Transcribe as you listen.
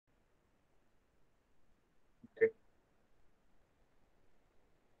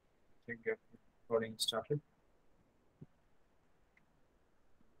think get recording started.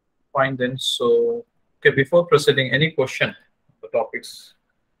 Fine then. So, okay, before proceeding, any question? The topics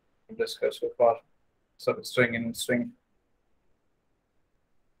discussed so far. String and string.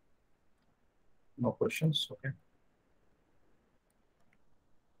 No questions. Okay.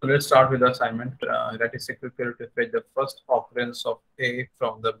 So let's start with the assignment. That is SQL query to fetch the first occurrence of A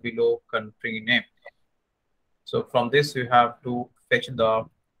from the below country name. So from this, you have to fetch the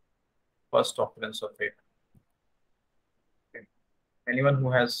first occurrence of A. Okay. Anyone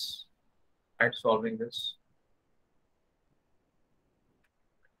who has tried solving this?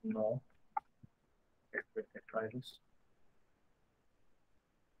 No. Okay, we can try this.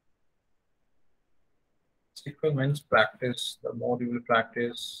 SQL means practice. The more you will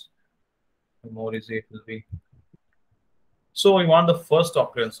practice, the more easy it will be. So we want the first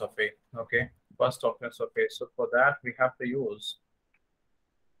occurrence of A. Okay, first occurrence of A. So for that, we have to use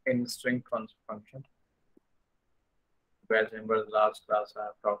in string function. You guys remember the last class I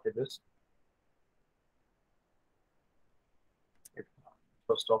have taught you this.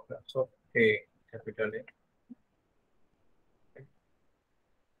 First occurrence of A, capital A. Okay.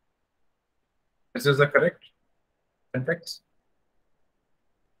 This is the correct syntax.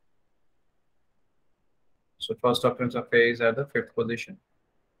 So first occurrence of A is at the 5th position.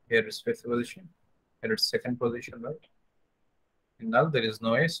 Here is 5th position. Here it's 2nd position, right? In null, there is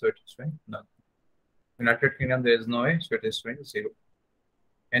no A, so it is showing null. United Kingdom, there is no A, so it is showing 0.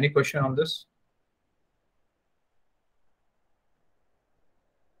 Any question on this?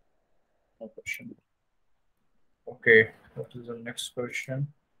 No question. Okay, what is the next question?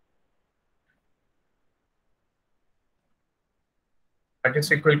 That is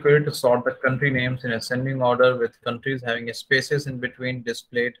SQL query to sort the country names in ascending order with countries having a spaces in between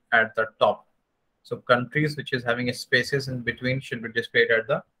displayed at the top. So countries which is having a spaces in between should be displayed at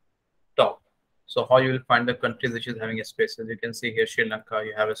the top. So how you will find the countries which is having a spaces? You can see here Sri Lanka,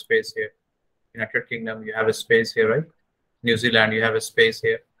 you have a space here. United Kingdom, you have a space here, right? New Zealand, you have a space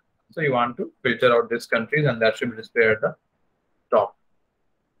here. So you want to filter out these countries and that should be displayed at the top.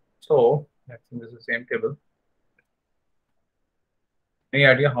 So I think this is the same table. Any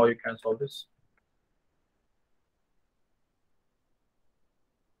idea how you can solve this?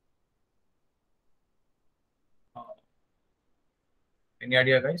 Any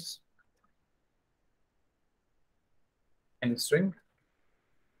idea, guys? In string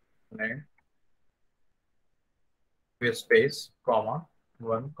name, with space, comma,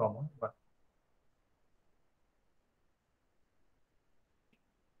 1, comma, 1.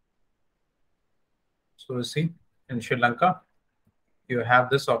 So you see, in Sri Lanka, you have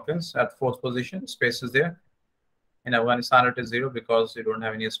this occurrence at 4th position, space is there. In Afghanistan, it is 0 because you don't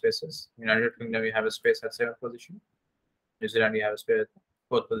have any spaces. In United Kingdom, you have a space at 7th position. New Zealand, you have a space at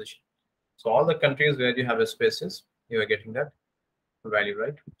 4th position. So all the countries where you have a spaces, you are getting that value,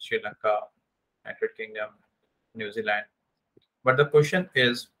 right? Sri Lanka, United Kingdom, New Zealand. But the question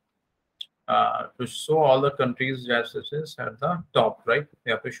is to show all the countries as this is at the top, right?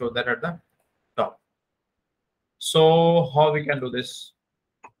 We have to show that at the top. So how we can do this?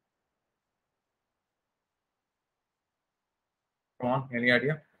 Come on, any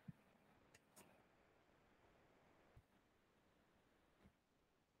idea?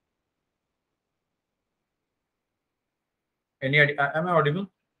 Any idea? Am I audible?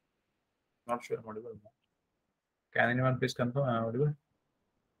 Not sure I'm audible. Can anyone please confirm I'm audible?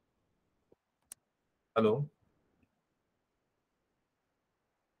 Hello?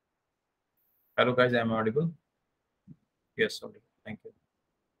 Hello guys, I'm audible? Yes, audible. Thank you.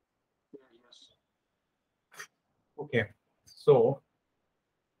 Okay, so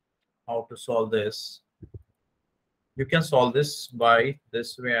how to solve this? You can solve this by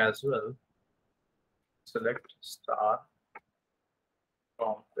this way as well. Select star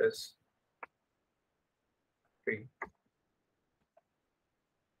from this tree.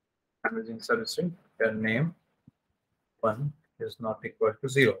 I'm using servicing the name 1 is not equal to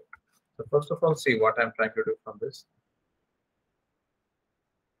 0. So first of all, see what I'm trying to do from this.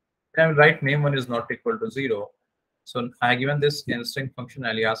 I will write name 1 is not equal to 0. So I given this string function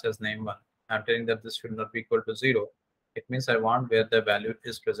alias as name 1. I'm telling that this should not be equal to 0. It means I want where the value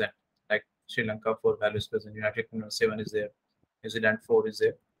is present. Like Sri Lanka 4 values present, United Kingdom 7 is there, New Zealand 4 is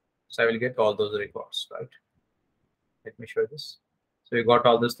there. So I will get all those records, right? Let me show this. So you got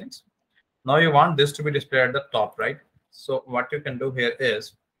all these things. Now you want this to be displayed at the top, right? So what you can do here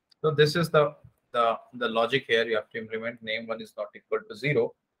is, so this is the logic here. You have to implement name 1 is not equal to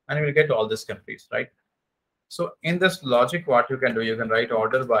 0, and you will get all these countries, right? So in this logic, what you can do, you can write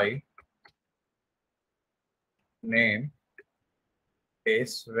order by name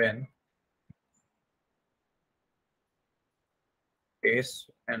case when case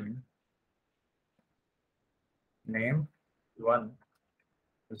n name 1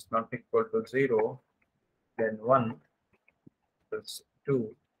 is not equal to 0, then 1 is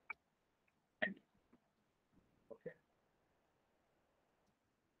 2. Okay.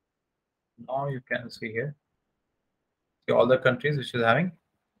 Now you can see here, see all the countries which is having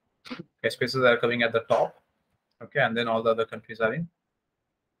spaces are coming at the top. Okay, and then all the other countries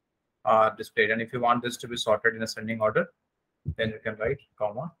are displayed. And if you want this to be sorted in ascending order, then you can write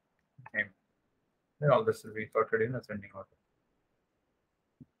comma name. Then all this will be sorted in ascending order.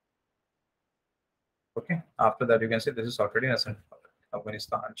 Okay. After that, you can say this is sorted in ascending order.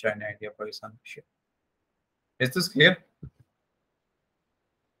 Afghanistan, China, India, Pakistan, Russia. Is this clear?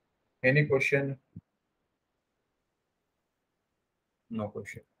 Any question? No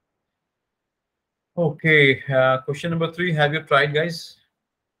question. Okay. Question number 3. Have you tried, guys?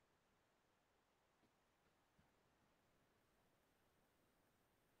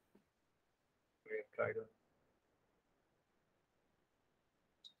 We have tried.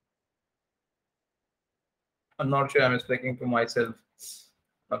 I'm not sure. I'm speaking to myself.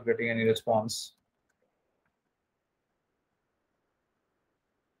 Not getting any response.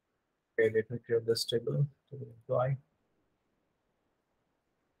 Okay, let me create this table to reply.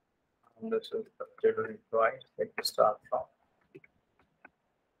 And this is the table reply. Let me start from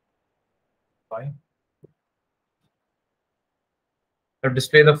reply. So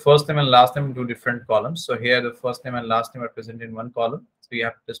display the first name and last name in 2 different columns. So here the first name and last name are present in 1 column. So you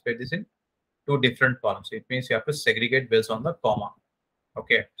have to display this in 2 different columns. So it means you have to segregate based on the comma.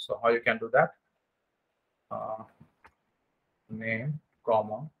 Okay, so how you can do that? Name,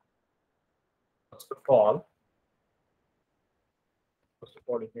 comma. First of all,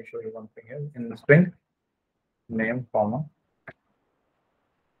 let me show you one thing here. In the string, name, comma.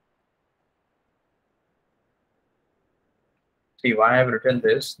 See why I have written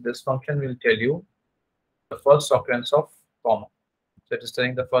this. This function will tell you the first occurrence of comma. So it is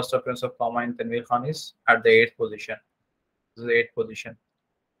telling the first occurrence of comma in Tanvir Khan is at the 8th position. This is the 8th position.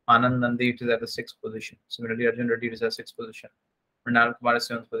 Anand Nandi, it is at the 6th position. Similarly, Arjun Reddy is at 6th position. Mrinal Kumar is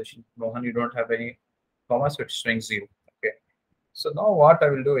 7th position. Mohan, you don't have any comma, so it's showing 0. Okay. So now what I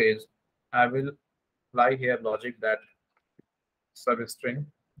will do is I will apply here logic that substring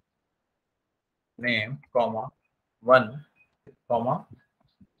name, comma, 1, comma,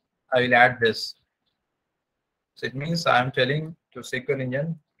 I will add this. So it means I am telling to SQL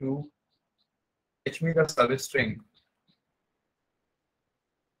engine to fetch me the substring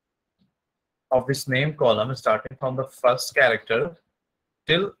of this name column starting from the first character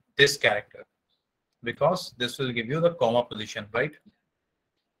till this character, because this will give you the comma position, right?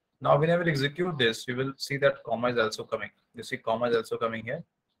 Now when I will execute this, you will see that comma is also coming. You see comma is also coming here.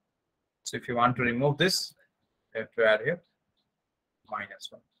 So if you want to remove this, you have to add here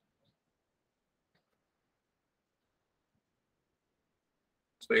 -1.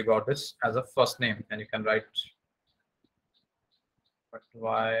 So you got this as a first name, and you can write, but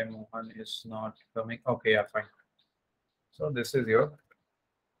why Mohan is not coming? Okay, yeah, fine. So this is your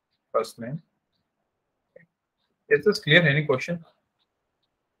first name. Okay. Is this clear? Any question?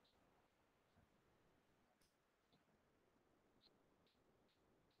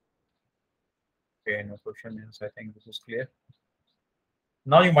 Okay, no question means I think this is clear.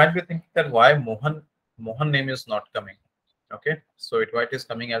 Now you might be thinking that why Mohan name is not coming. Okay, so it is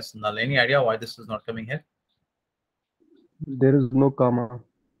coming as null. Any idea why this is not coming here? There is no comma.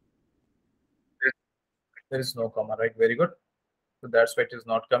 There is no comma, right? Very good. So that's why it is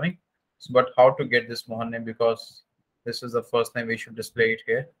not coming. So, but how to get this Mohan name, because this is the first name, we should display it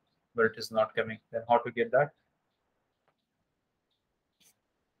here, but it is not coming. Then how to get that?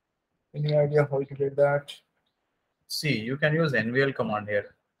 Any idea how to get that? See, you can use NVL command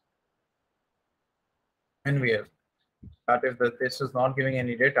here. NVL. That if this is not giving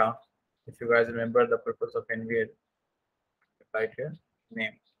any data, if you guys remember the purpose of NVL, right here,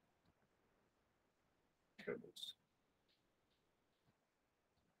 name.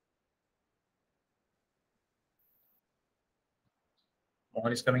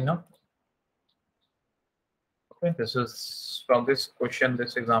 Mohan is coming now. Okay, this is from this question,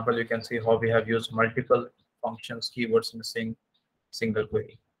 this example, you can see how we have used multiple functions, keywords in the same single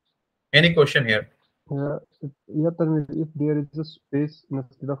query. Any question here? If there is a space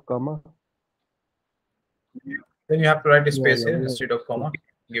instead of comma, then you have to write a space here instead of comma.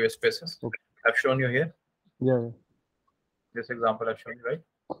 Give a spaces. Okay. I've shown you here. Yeah. This example I've shown you, right?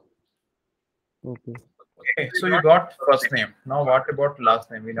 Okay. Okay, so you got first name. Now what about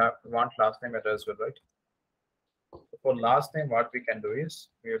last name? We want last name as well, right? So for last name, what we can do is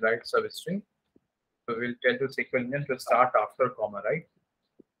we write substring So we'll tell to SQL engine to start after comma, right?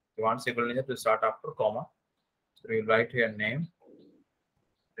 You want SQL engine to start after comma. So we'll write here name.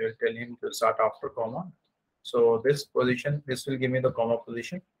 We'll tell him to start after comma. So this position, this will give me the comma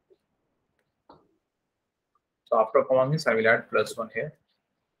position. So after comma means I will add +1 here.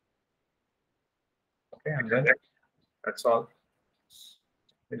 Okay, and then that's all.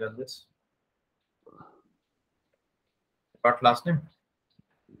 We done this. Got last name.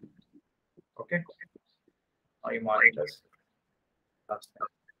 Okay. Now you mark it as last name.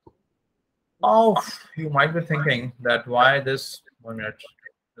 Oh, you might be thinking that why this 1 minute.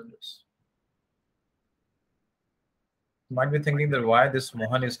 This. You might be thinking that why this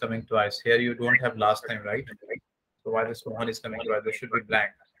Mohan is coming twice. Here you don't have last name, right? So why this Mohan is coming twice? This should be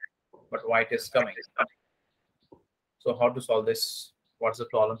blank. But why it is coming? So how to solve this? What's the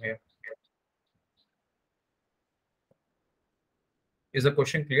problem here? Is the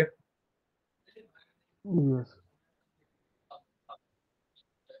question clear? Yes.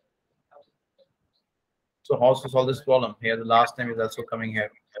 So how to solve this problem? Here the last name is also coming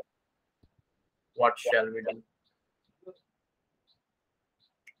here. What shall we do?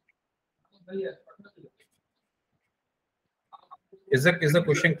 Is the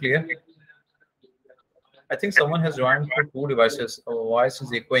question clear? I think someone has joined through 2 devices. Our voice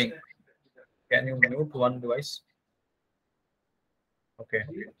is echoing. Can you mute one device? Okay.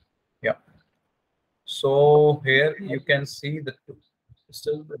 Yeah. So here you can see that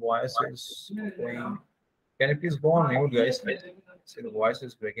still the voice is going. Can you please go on mute, guys? See the voice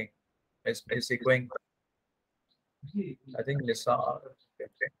is breaking. It's echoing. I think Lisa.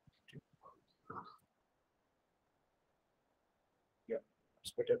 Okay. Yeah,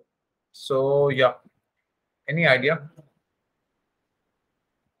 it's better. So yeah, any idea?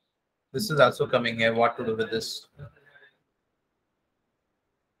 This is also coming here. What to do with this?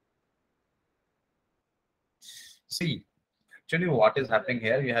 See, actually, what is happening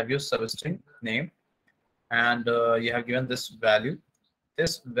here? You have your service string name, and you have given this value.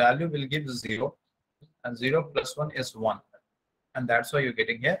 This value will give 0, and 0 plus 1 is 1, and that's why you're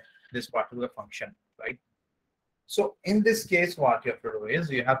getting here this particular function, right? So in this case, what you have to do is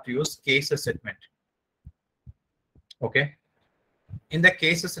you have to use case statement. Okay. In the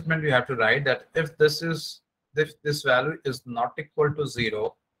case statement, you have to write that if this value is not equal to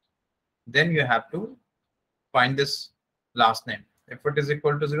 0, then you have to find this last name. If it is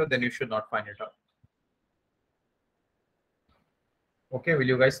equal to 0, then you should not find it out. Okay, will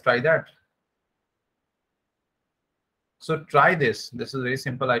you guys try that? So try this. This is very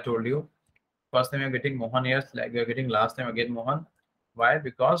simple. I told you. First name you're getting Mohan here, like you're getting last name again Mohan. Why?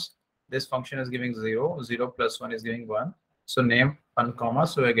 Because this function is giving 0, 0 plus 1 is giving 1. So name 1 comma,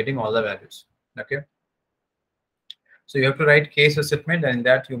 so we're getting all the values. Okay. So you have to write case statement, and in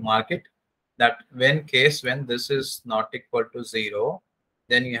that you mark it that when this is not equal to 0,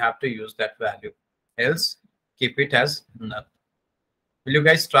 then you have to use that value. Else keep it as null. Will you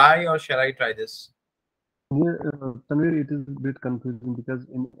guys try, or shall I try this? Yeah, Tanvir, it is a bit confusing because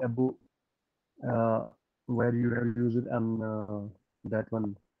in above where you have used it on that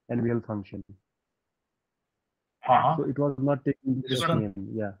one NVL function. So it was not taking this name.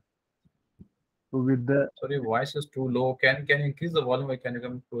 Yeah. So with the sorry, voice is too low. Can you increase the volume, or can you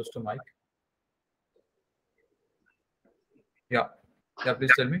come close to mic? Yeah. Yeah,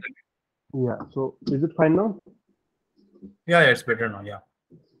 please tell me. Yeah. So is it fine now? Yeah, it's better now. Yeah.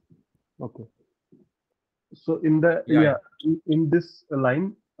 Okay. So in the in this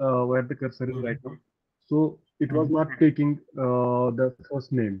line where the cursor is right now, so it was not taking the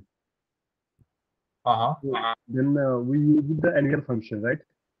first name. So then we use the NVL function, right?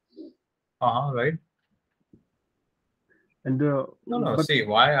 Right. And no. See,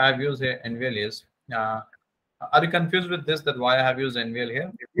 why I've used NVL is. Are you confused with this? That why I have used NVL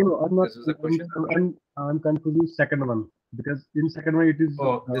here? No, I'm not. This is the question. I'm confusing second one because in second one it is.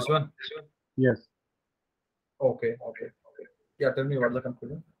 Oh, this one. Yes. Okay. Yeah, tell me what's the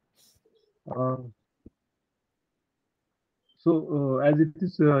confusion. So as it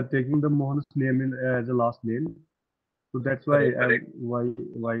is taking the Mohan's name in as a last name, so that's why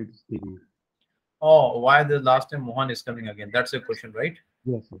why it's taking. Oh, why the last name Mohan is coming again? That's your question, right?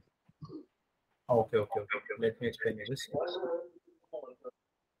 Yes. Okay. Let me explain you this.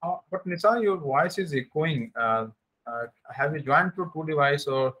 But Nisa, your voice is echoing. Have you joined through 2 device,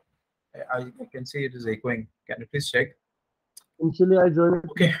 or I can see it is echoing? Can you please check? Initially, I joined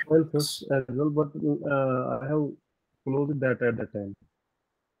first as well, but I have closed that at that time.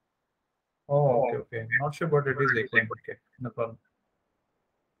 Oh, okay. Not sure, but it is echoing. Okay, no problem.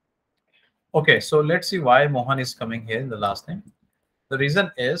 Okay, so let's see why Mohan is coming here in the last name. The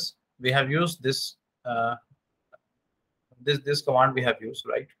reason is we have used this this command we have used,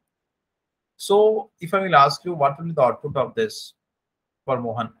 right? So if I will ask you what will be the output of this for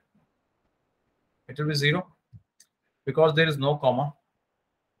Mohan, it will be 0 because there is no comma.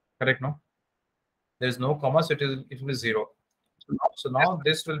 Correct? No, there is no comma, so it will be 0. So now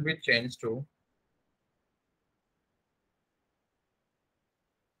this will be changed to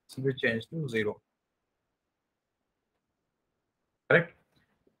 0. Correct?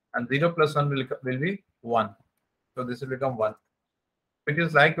 And 0 plus 1 will be 1. So this will become 1. It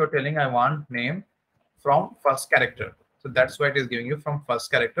is like you're telling I want name from first character. So that's why it is giving you from first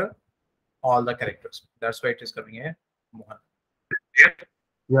character all the characters. That's why it is coming here, Mohan.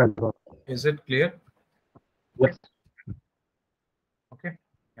 Yeah. Is it clear? Yes. Okay.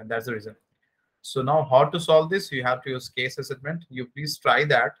 And that's the reason. So now how to solve this? You have to use case assessment. You please try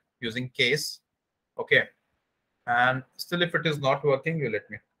that using case. Okay. And still if it is not working, you let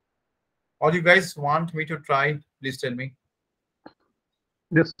me. Or you guys want me to try, please tell me.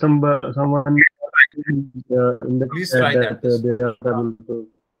 Yes, someone in the Please chat try that that. they are able to,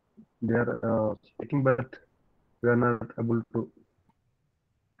 they are speaking, but we are not able to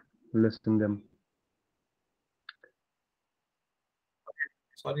listen them.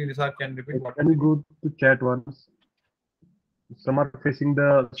 Sorry, Lisa, can you repeat what? Can you go to chat once? Some are facing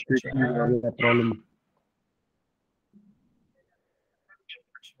the speaking problem.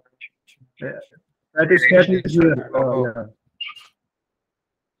 That is here. Yeah.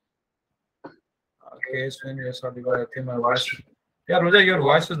 Okay, so yes, audible. I think my voice. Yeah, Roja, your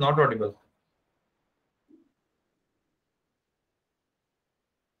voice is not audible.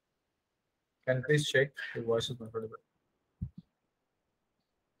 Can you please check? Your voice is not audible.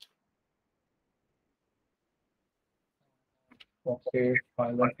 Okay,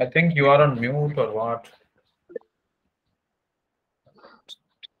 fine. I think you are on mute or what?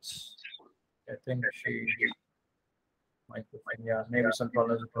 I think she microphone. Yeah, maybe some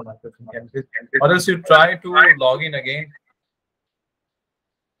problems with the microphone. Or else you try to log in again.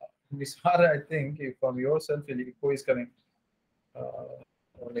 Nisara, I think from yourself, echo is coming.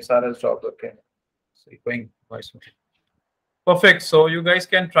 Nisara has dropped. Okay, so echoing voice. Perfect. So you guys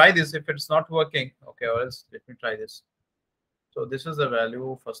can try this if it's not working. Okay, or else let me try this. So this is the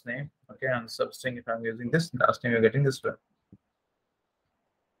value first name. Okay, and substring if I'm using this, last name you're getting this one.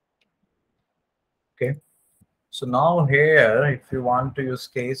 Okay. So now here, if you want to use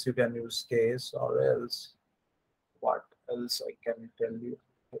case, you can use case, or else what else I can tell you?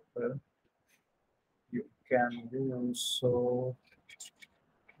 You can use, so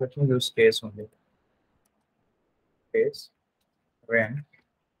let me use case only. Case when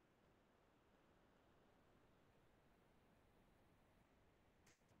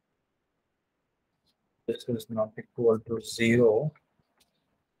this is not equal to 0,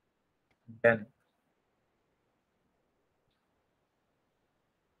 then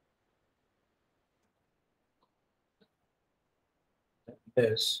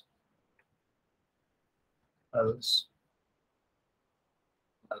this, else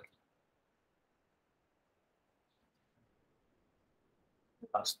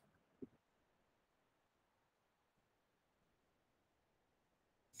last.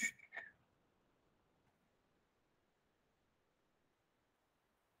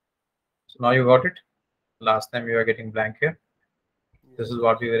 So now you got it. Last time you were getting blank here. Yeah. This is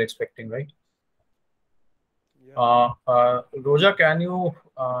what we were expecting, right? Yeah. Roja, can you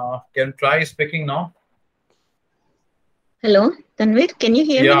try speaking now? Hello, Tanvir, can you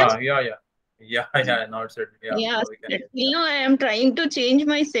hear me now? Yeah. Now it's ready. Yeah. Now I am trying to change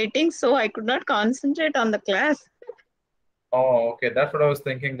my settings, so I could not concentrate on the class. Oh, okay. That's what I was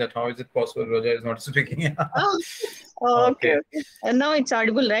thinking. That how is it possible Roja is not speaking? Okay. And now it's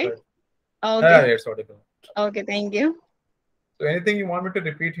audible, right? Okay. Yeah, it's audible. Okay, thank you. So anything you want me to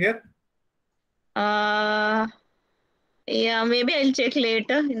repeat here? Yeah, maybe I'll check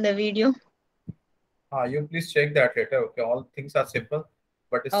later in the video. You please check that later. Okay, all things are simple,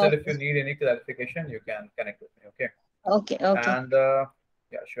 but still, if you need any clarification, you can connect with me. Okay. Okay. And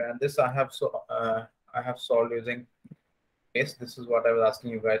yeah, sure. And this I have solved using case. This is what I was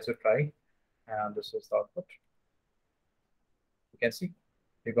asking you guys to try, and this is the output. You can see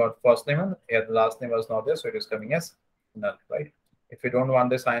you got first name, here the last name was not there, so it is coming as null, right? If you don't want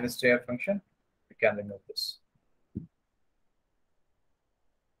this INTERSECT function, you can remove this.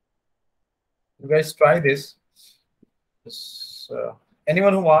 You guys try this.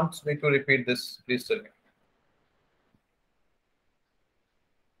 Anyone who wants me to repeat this, please tell me.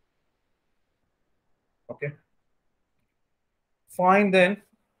 Okay. Fine then.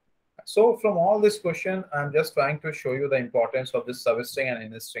 So from all this question, I'm just trying to show you the importance of this substring and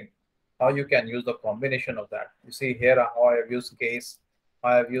inner string. how you can use the combination of that. You see here how I have used case,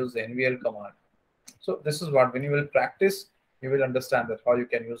 I have used NVL command. So this is what, when you will practice, you will understand that how you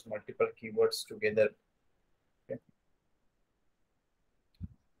can use multiple keywords together. Okay.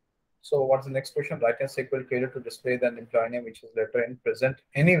 So what's the next question? Write a SQL query to display the employee name which is letter N present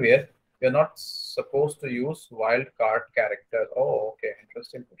anywhere. You're not supposed to use wildcard character. Oh, okay,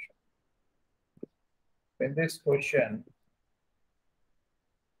 interesting question. In this question,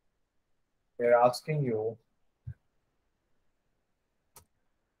 they're asking you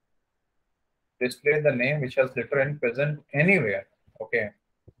display the name which has letter N present anywhere. Okay.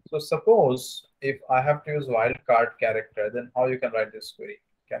 So suppose if I have to use wildcard character, then how you can write this query?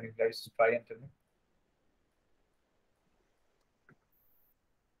 Can you guys try and tell me?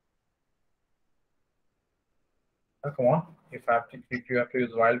 Oh, come on. If you have to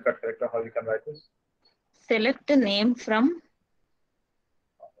use wildcard character, how you can write this? Select the name from.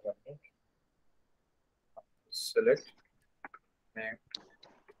 Select name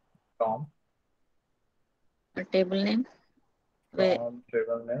from A table name.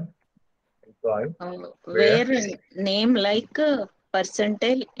 table name employee. Where name like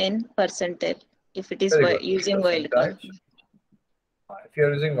percentile n percentile. If it is using wildcard. If you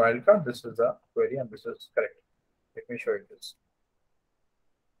are using wildcard, this is the query and this is correct. Let me show you this.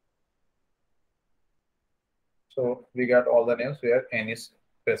 So we got all the names where n is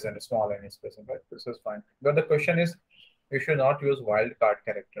present, small n is present, right? This is fine. But the question is, you should not use wildcard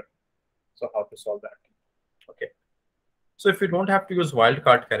character. So how to solve that? Okay. So if you don't have to use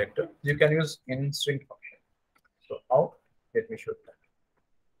wildcard character, you can use in-string function. So how? Let me show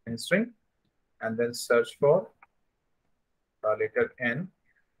that. In-string, and then search for letter n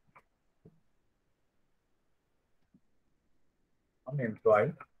on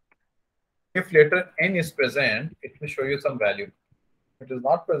employee. If letter n is present, it will show you some value. If it is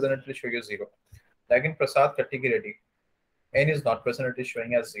not present, it will show you 0. Like in Prasad Katigiredi, n is not present, it is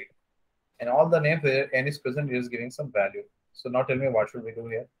showing as 0. And all the names where n is present, it is giving some value. So now tell me what should we do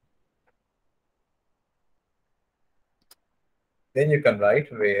here? Then you can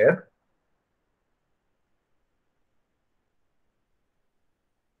write where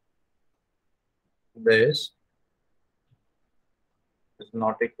this is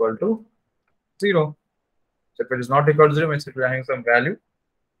not equal to 0. So if it is not equal to 0, means it will have some value.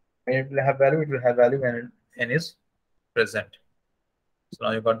 When it will have value, it will have value when n is present. So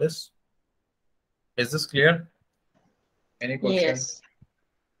now you got this. Is this clear? Any question? Yes.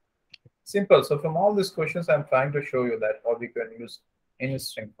 Simple. So from all these questions, I'm trying to show you that how we can use any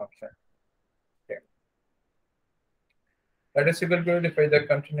string function. Okay. Let us SQL query define the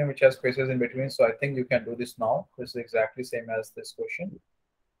country name which has spaces in between. So I think you can do this now. This is exactly same as this question.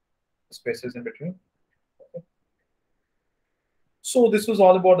 Spaces in between. Okay. So this was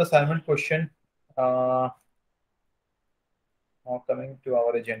all about the assignment question. Now coming to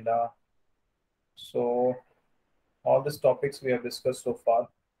our agenda. So all these topics we have discussed so far.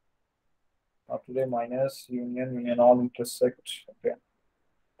 Today minus, union, all intersect. Okay.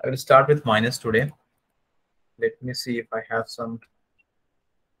 I will start with minus today. Let me see if I have some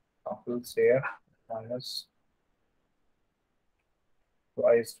examples here. Minus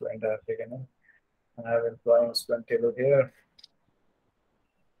twice to enter again. I have employee one table here.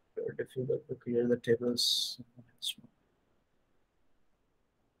 Very difficult to clear the tables.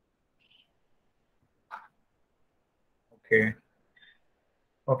 Okay.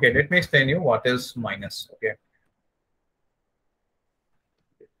 Okay, let me explain you what is minus. Okay.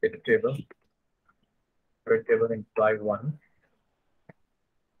 Get a table. Create table employee 1.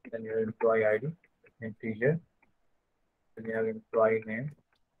 Then your employee ID, integer. Then you have employee name,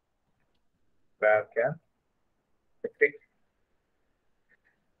 varchar. Okay.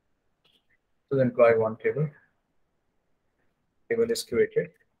 So the employee 1 table. Table is created.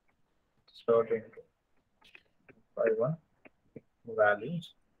 So the employee 1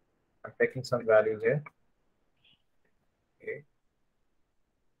 values. I'm taking some values here. Okay.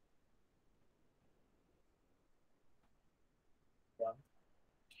 1,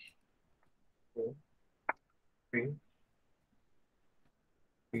 2, 3,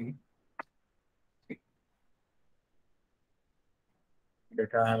 3.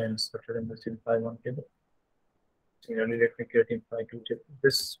 Data I have inserted in this employee 1 table. Similarly, let me create employee 2 table.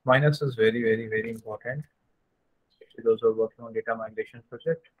 This minus is very, very, very important, especially those who are working on data migration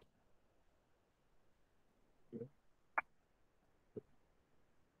project.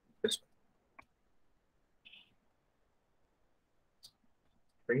 This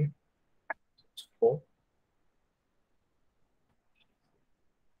 3, 4.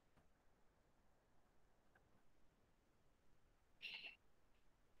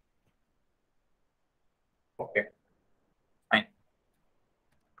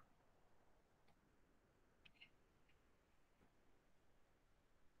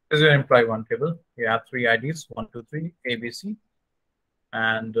 This is your employee one table. You have three IDs, 1, 2, 3, A, B, C,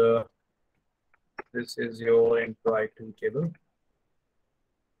 and this is your employee two table.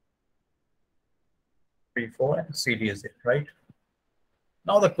 3, 4, and CD is it, right?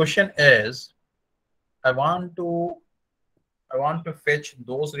 Now the question is, I want to fetch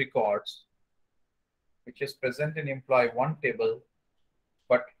those records which is present in employee one table,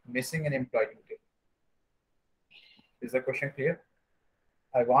 but missing an employee two table. Is the question clear?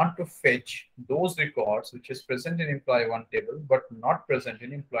 I want to fetch those records which is present in employee one table, but not present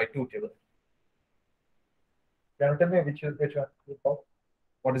in employee two table. Can you tell me which record?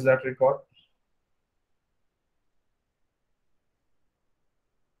 What is that record?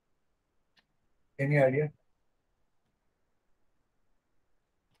 Any idea?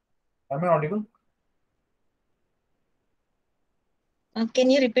 Am I audible? Can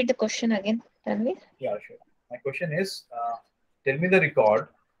you repeat the question again, Tanvi? Yeah, sure. My question is, tell me the record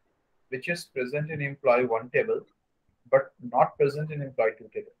which is present in employee one table, but not present in employee two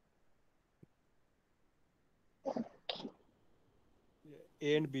table.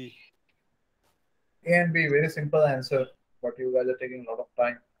 A and B. A and B, very simple answer, but you guys are taking a lot of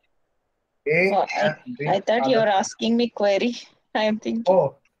time. A Oh, and B. I thought you were asking me query. I am thinking.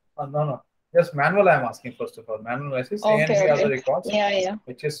 Oh, no. Just manual I am asking first of all. Manual basis. Okay, A and B are the records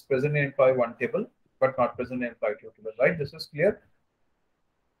which is present in employee one table, but not present in employee two table, right? This is clear.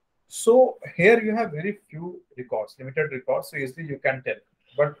 So here you have very few records, limited records, so easily you can tell.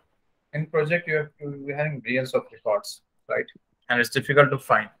 But in project you have to be having billions of records, right? And it's difficult to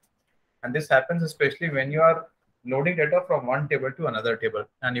find. And this happens especially when you are loading data from one table to another table,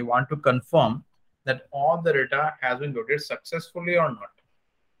 and you want to confirm that all the data has been loaded successfully or not.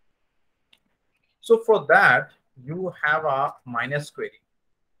 So for that, you have a minus query.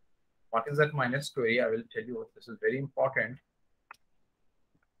 What is that minus query? I will tell you. This is very important.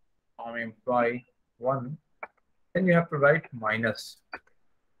 On employee one, then you have to write minus.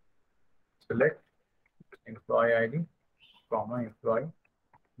 Select employee ID, comma employee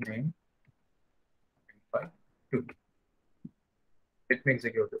name, employee two. Let me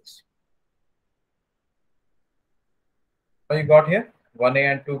execute this. What you got here?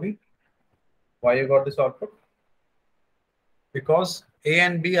 1A and 2B. Why you got this output? Because A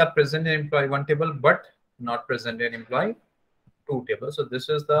and B are present in employee one table, but not present in employee two table. So this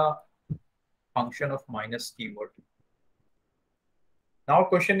is the function of minus keyword. Now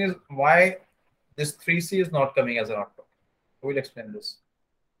question is why this 3C is not coming as an output. Who will explain this?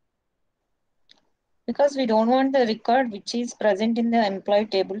 Because we don't want the record which is present in the employee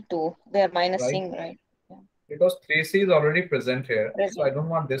table too. They are minusing, right? Yeah. Because 3C is already present here, so I don't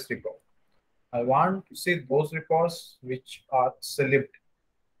want this record. I want to see those records which are slipped.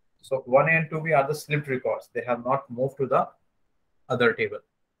 So 1A and 2B are the slipped records. They have not moved to the other table.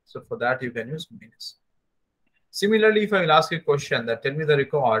 So for that, you can use minus. Similarly, if I will ask you a question that tell me the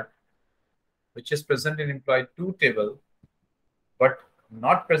record which is present in employee two table, but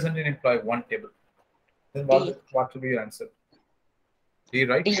not present in employee one table, then what will be your answer? D,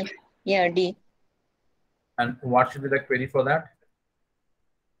 right? D. Yeah, D. And what should be the query for that?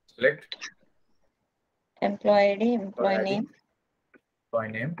 Select employee ID, employee name.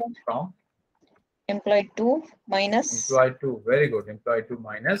 Employee name from employee 2 minus. Employee 2. Very good. Employee 2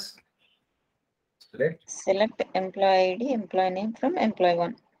 minus. Select employee ID, employee name from employee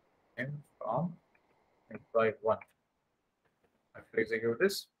 1. Name from employee 1. I have to execute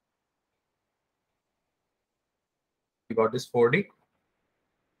this. You got this 4D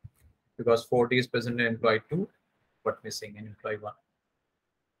because 4D is present in employee 2 but missing in employee 1.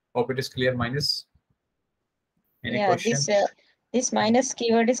 Hope it is clear. Minus. Any question? This minus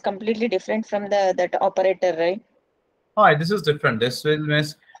keyword is completely different from that operator, right? Oh, this is different. This will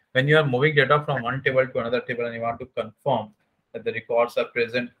miss when you are moving data from one table to another table and you want to confirm that the records are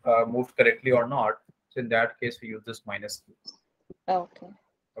present, moved correctly or not. So in that case, we use this minus key. Okay.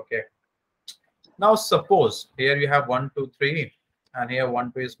 Okay. Now suppose here you have 1, 2, 3, and here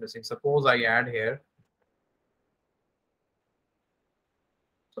 1, 2 is missing. Suppose I add here.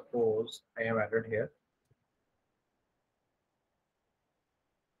 Suppose I have added here.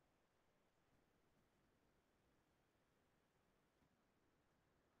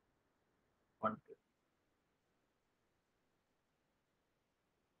 One, two.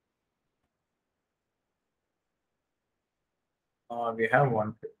 We have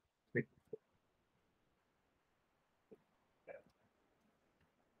 1, 2, 3.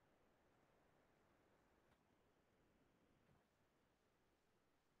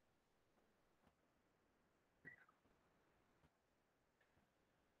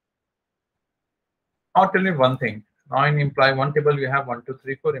 Now tell me one thing. Now in employee 1 table, you have 1, 2,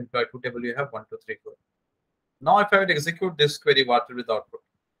 3, 4. Employee 2 table, you have 1, 2, 3, 4. Now if I will execute this query, what will be the output?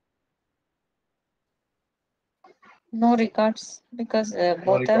 No records because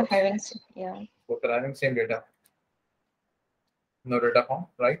both are having, yeah. Both are having same data. No data form,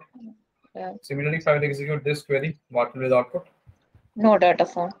 right? Yeah. Similarly, if I will execute this query, what will be the output? No data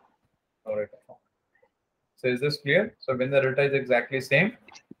form. No data form. So is this clear? So when the data is exactly same,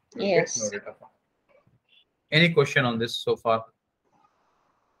 you Yes. get no data form. Any question on this so far?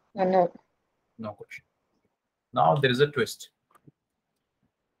 No. No question. Now there is a twist.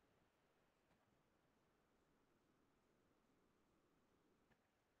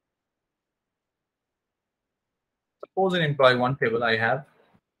 Suppose in employee 1 table, I have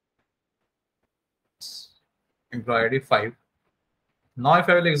employee ID 5. Now if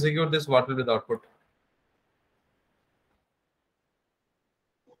I will execute this, what will be the output?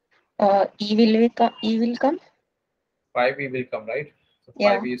 E will come. 5e will come, right? So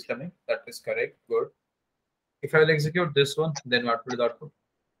Yeah. 5e is coming. That is correct. Good. If I will execute this one, then what will be the output?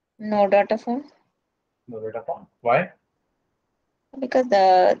 No data form. No data form. Why? Because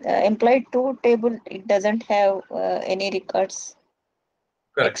the employee 2 table, it doesn't have any records.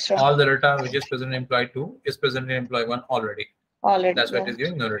 Correct. Extra. All the data which is present in employee 2 is present in employee 1 already. That's why Yeah. it is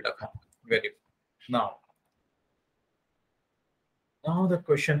giving no data form. Very good. Now the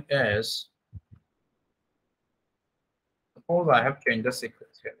question is, suppose I have changed the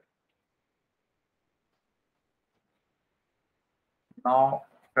sequence here. Now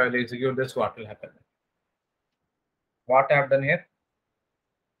if I will execute this, what will happen? What I have done here?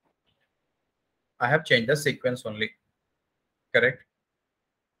 I have changed the sequence only. Correct.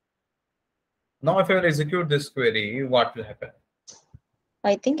 Now if I will execute this query, what will happen?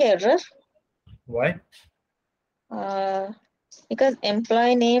 I think error. Why? Because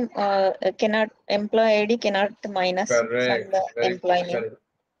employee name employee ID cannot minus Correct. from the employee name. Correct.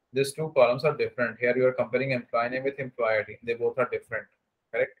 These two columns are different. Here you are comparing employee name with employee ID. They both are different.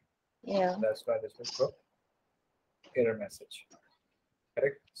 Correct? Yeah. That's why this will throw error message.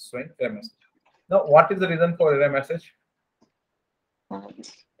 Correct? Swing error message. Now, what is the reason for error message?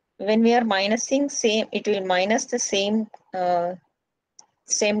 When we are minusing same, it will minus the same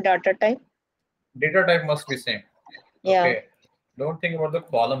data type. Data type must be same. Yeah. Okay. Don't think about the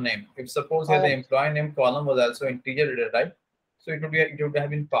column name. If suppose here the employee name column was also integer data type, so it would have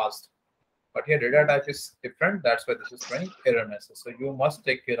been passed. But here data type is different. That's why this is throwing error message. So you must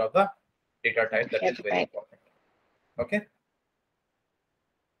take care of the data type. That is very important. Okay.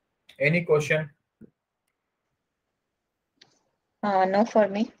 Any question? No for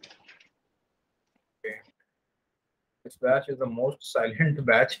me. Okay. This batch is the most silent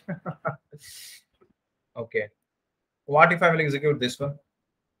batch. Okay. What if I will execute this one?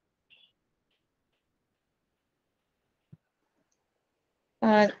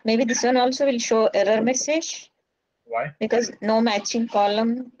 Maybe this one also will show error message. Why? Because no matching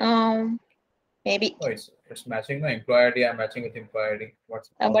column. Maybe. Oh, it's matching the employee ID. I'm matching with employee ID.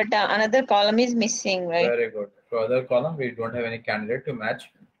 What's but another column is missing, right? Very good. For other column, we don't have any candidate to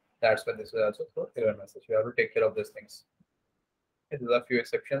match. That's why this is also for error message. We have to take care of these things. Okay, there are a few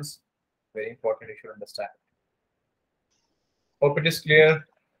exceptions. Very important. You should understand. Hope it is clear.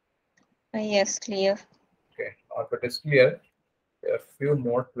 Yes, clear. Okay. Hope it is clear. There are a few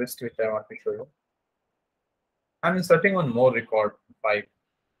more twists which I want to show you. I'm inserting one more record 5.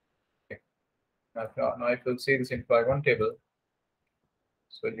 Okay. Now if you'll see this employee 1 table,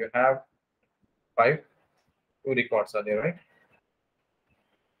 so you have 5, 2 records are there, right?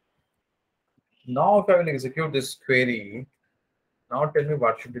 Now if I will execute this query, now tell me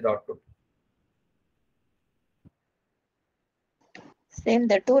what should be the output. Same,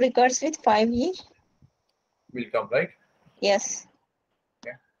 the 2 records with 5e will come, right? Yes.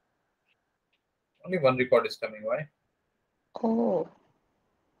 Okay. Only 1 record is coming. Why? Oh.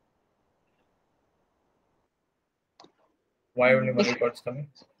 Why only 1 record is coming?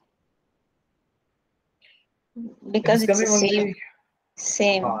 Because it's the only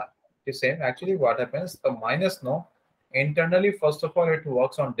same. The same. Actually, what happens? The minus internally, first of all, it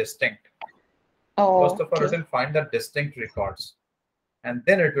works on distinct. Oh, first of all, it will find the distinct records, and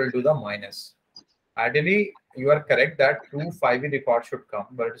then it will do the minus. Ideally, you are correct that 2 5e records should come,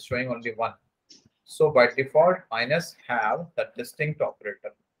 but it is showing only 1. So by default, minus have the distinct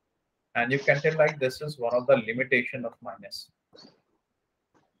operator, and you can tell like this is one of the limitation of minus.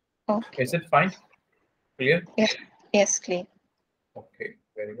 Okay. Is it fine? Clear? Yes, clear. Okay,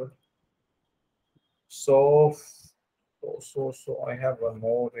 very good. So I have one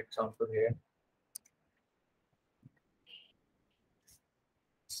more example here.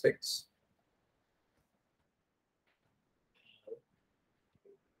 6.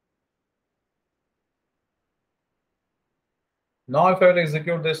 Now if I will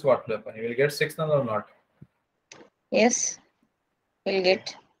execute this, what will happen? You will get 6 null or not? Yes, we'll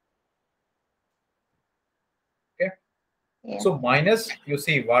get. Okay. Yeah. So minus, you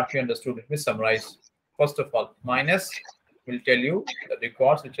see what we understood. Let me summarize. First of all, minus will tell you the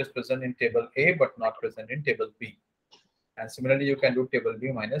records which is present in table A but not present in table B. And similarly, you can do table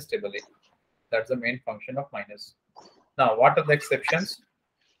B minus table A. That's the main function of minus. Now, what are the exceptions?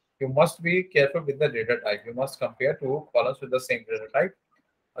 You must be careful with the data type. You must compare two columns with the same data type.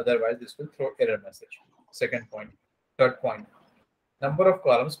 Otherwise, this will throw error message. Second point. Third point. Number of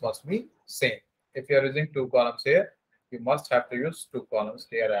columns must be same. If you are using 2 columns here, you must have to use 2 columns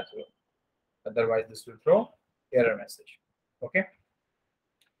here as well. Otherwise, this will throw error message. Okay.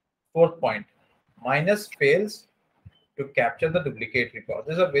 Fourth point. Minus fails to capture the duplicate record.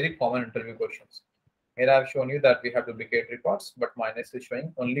 These are very common interview questions. Here I have shown you that we have duplicate records, but minus is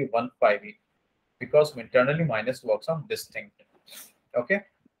showing only 158 because internally minus works on distinct. Okay.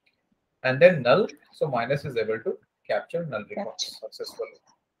 And then null. So minus is able to capture null records successfully.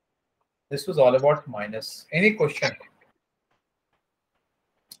 This was all about minus. Any question?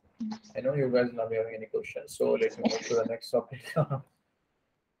 I know you guys not having any questions, so let me move to the next topic.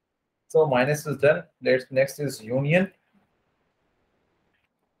 So minus is done. Next is union.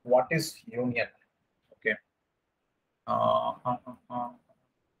 What is union? Okay.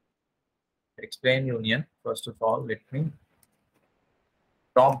 Explain union. First of all, let me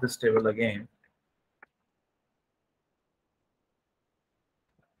top this table again.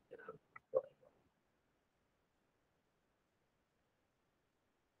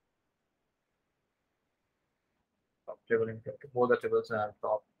 Top table in both the tables are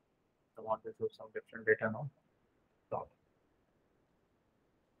top. I want to show some different data now. Top.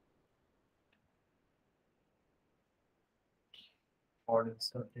 Or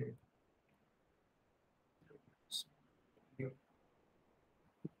inserted.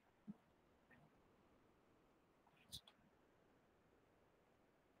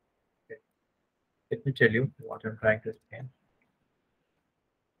 Let me tell you what I'm trying to explain.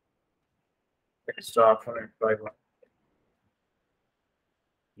 Let's start from employee 1.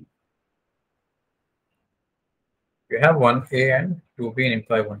 You have 1A and 2B in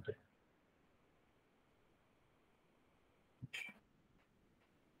employee 1.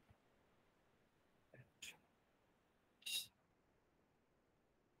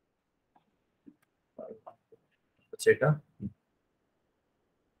 Data.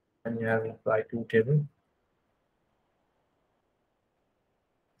 And you have employee 2 table.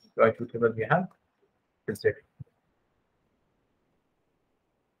 Employee 2 table we have this data.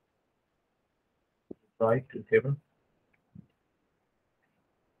 Employee 2 table.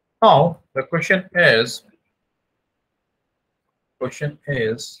 Now the question is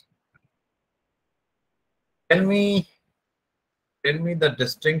tell me the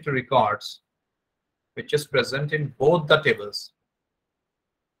distinct records which is present in both the tables.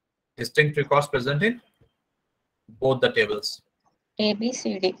 Distinct records present in both the tables. A, B,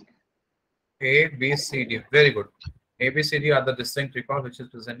 C, D. A, B, C, D. Very good. A, B, C, D are the distinct records which is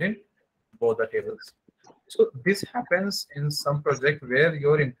present in both the tables. So this happens in some project where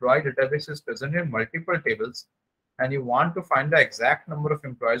your employee database is present in multiple tables and you want to find the exact number of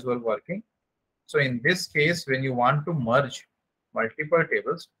employees who are working. So in this case, when you want to merge multiple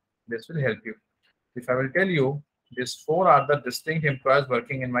tables, this will help you. If I will tell you these 4 are the distinct employees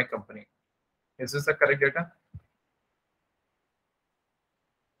working in my company, is this the correct data?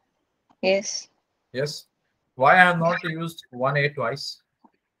 Yes. Yes. Why I have not used 1A twice?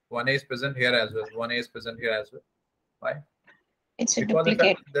 1A is present here as well. 1A is present here as well. Why? It's a Because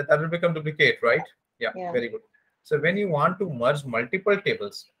duplicate. that will become duplicate, right? Yeah, very good. So when you want to merge multiple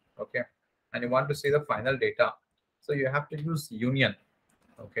tables, okay, and you want to see the final data, so you have to use union.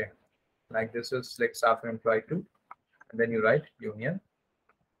 Okay, like this is like staff employee 2, and then you write union.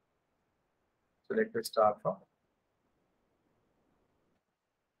 So let me start from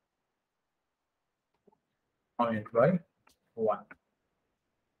employee 1.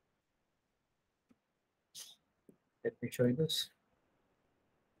 Let me show you this.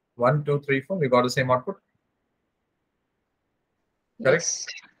 1, 2, 3, 4. We got the same output. Correct? Yes.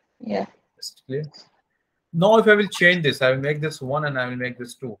 Yeah. It's clear. Now, if I will change this, I will make this 1 and I will make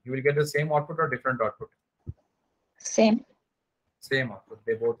this 2. You will get the same output or different output? Same. Same output.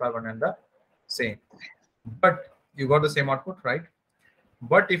 They both are one and the same. But you got the same output, right?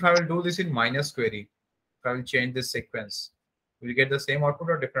 But if I will do this in minus query, if I will change this sequence, will you get the same output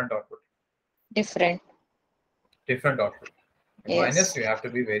or different output? Different. Different output. In minus, you have to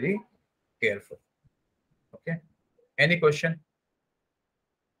be very careful. Okay. Any question?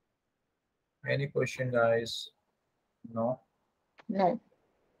 Any question, guys? No. No.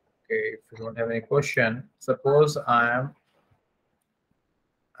 Okay, if you don't have any question, suppose I'm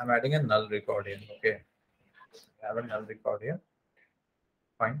adding a null record here. Okay, I have a null record here.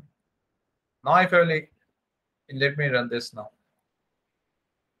 Fine. Now if I let me run this now.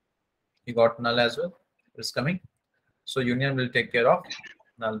 You got null as well. It's coming. So union will take care of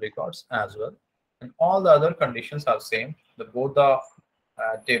null records as well, and all the other conditions are same. Both the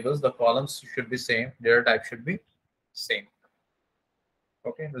tables, the columns should be same. Data type should be same.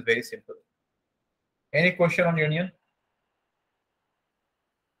 Okay, it's very simple. Any question on union?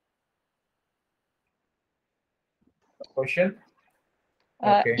 Question?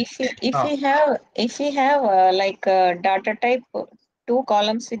 Okay. If we have like data type, two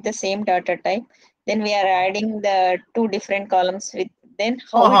columns with the same data type, then we are adding the two different columns with, then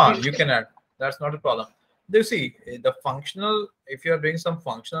how you can add. That's not a problem. You see, the functional, if you are doing some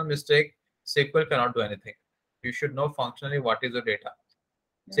functional mistake, SQL cannot do anything. You should know functionally what is the data.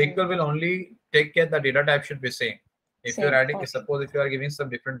 SQL will only take care the data type should be same. If you are adding, okay. suppose if you are giving some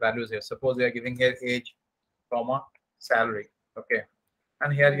different values here, suppose you are giving here age, comma, salary, okay,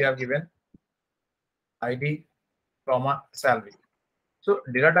 and here you have given ID, comma, salary. So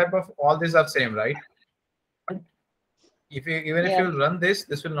data type of all these are same, right? If you if you run this,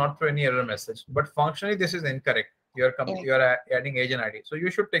 this will not throw any error message. But functionally, this is incorrect. You are adding age and ID, so you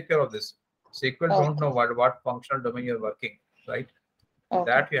should take care of this. SQL don't know what functional domain you're working, right?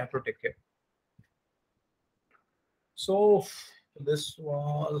 That you have to take care. So this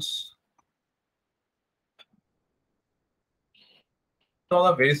was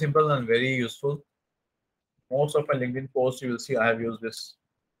all very simple and very useful. Most of my LinkedIn posts you will see I have used this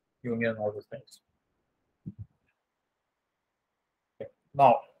union, all these things.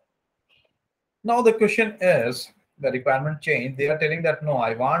 Now the question is the requirement change. They are telling that no,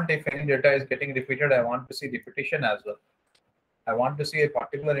 I want if any data is getting repeated, I want to see repetition as well. I want to see a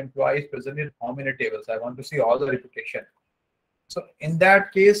particular employee is present in how many tables. I want to see all the repetition. So in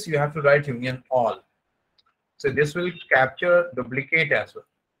that case, you have to write union all. So this will capture duplicate as well.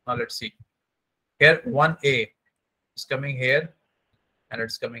 Now let's see. Here 1A is coming here and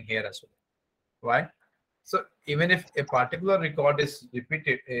it's coming here as well. Why? So even if a particular record is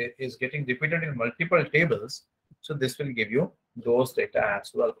getting repeated in multiple tables, so this will give you those data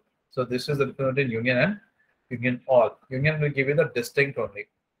as well. So this is the difference between union and union all. Union will give you the distinct only,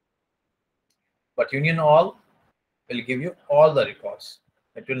 but union all will give you all the records.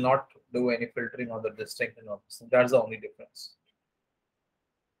 It will not do any filtering on the distinct and all. So that's the only difference.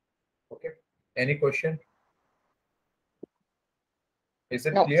 Okay. Any question? Is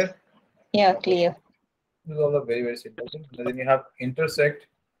it clear? Yeah, clear. This is all a very simple thing. And then you have intersect.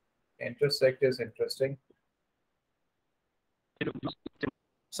 Intersect is interesting.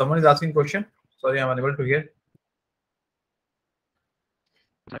 Someone is asking question. Sorry, I'm unable to hear.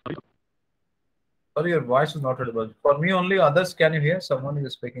 Sorry, your voice is not audible. For me only. Others, can you hear? Someone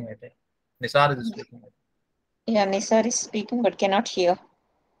is speaking, I think. Nisar is speaking. Yeah, Nisar is speaking but cannot hear.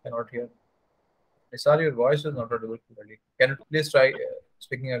 Cannot hear. Nisar, your voice is not audible clearly. Can you please try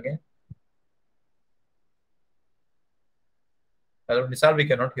speaking again? Hello, Nisar, we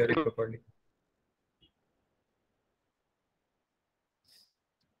cannot hear you properly.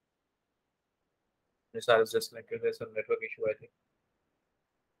 Nisar is just like there's a network issue, I think.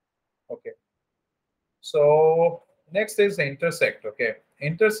 Okay. So next is intersect. Okay,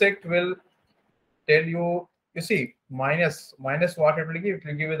 intersect will tell you. You see, minus what it will give? It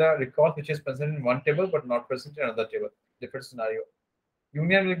will give you the record which is present in one table but not present in another table. Different scenario.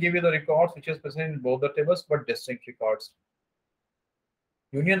 Union will give you the records which is present in both the tables but distinct records.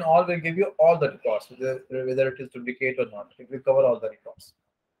 Union all will give you all the records, whether it is duplicate or not. It will cover all the records.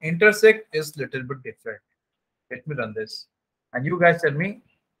 Intersect is little bit different. Let me run this, and you guys tell me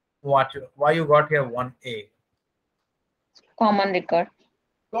why you got here 1A. Common record.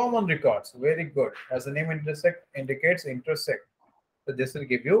 Common records, very good. As the name intersect indicates, intersect. So this will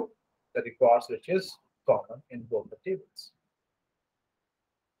give you the records which is common in both the tables.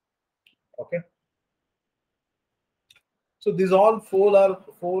 Okay. So these all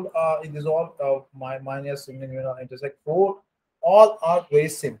these all minus intersect four all are very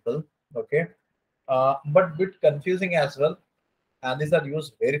simple. Okay, but bit confusing as well. And these are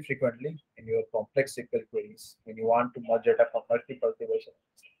used very frequently in your complex SQL queries when you want to merge data from multiple tables.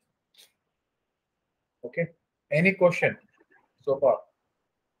 Okay. Any question so far?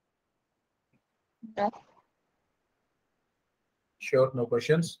 No. Sure, no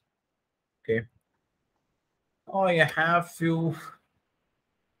questions. Okay. Oh, I have few.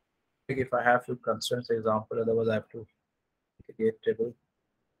 If I have few constraints, example, otherwise I have to create table.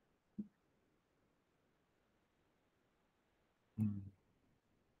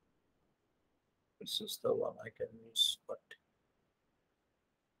 This is the one I can use, but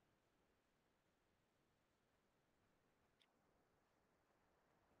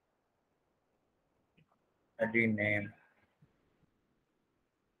ID name.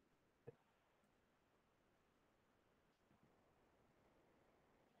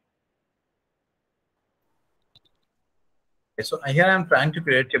 Okay, so here I'm trying to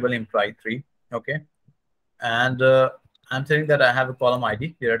create table employee 3. Okay, and I'm saying that I have a column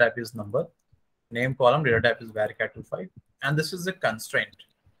ID, data type is number, name column, data type is varchar25, and this is a constraint.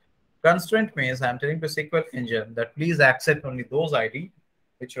 Constraint means I'm telling the SQL engine that please accept only those ID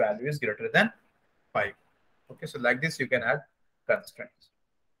which value is greater than 5. Okay, so like this you can add constraints.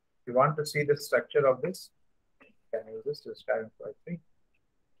 If you want to see the structure of this, you can use this to start employee 3.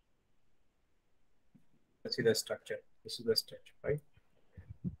 Let's see the structure. This is the structure, right?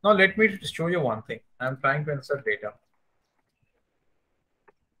 Now let me show you one thing. I'm trying to insert data.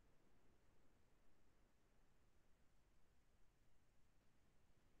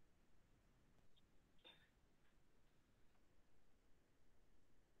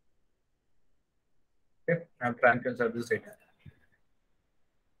 Okay, I'm trying to insert this data.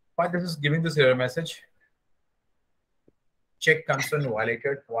 Why this is giving this error message? Check constraint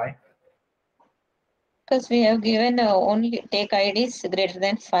violated. Why? Because we have given only take IDs greater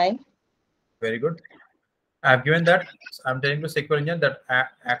than 5. Very good. I've given that. I'm telling to SQL engine that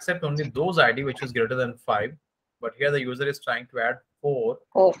accept only those ID which is greater than 5. But here the user is trying to add 4.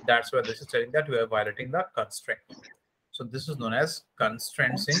 That's why this is telling that we are violating the constraint. So this is known as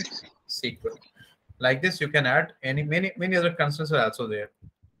constraints in SQL. Like this, you can add many other constraints are also there.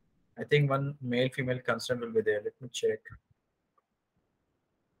 I think one male female constraint will be there. Let me check.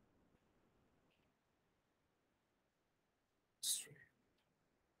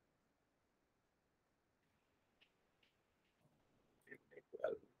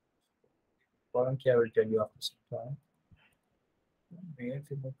 Currently, I will tell you after some time. Male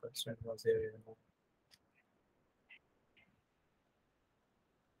female constraint was there.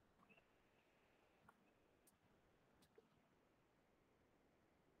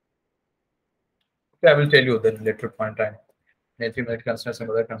 Okay, I will tell you the later point time. Male female constraints and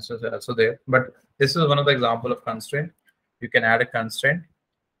other constraints are also there. But this is one of the example of constraint. You can add a constraint.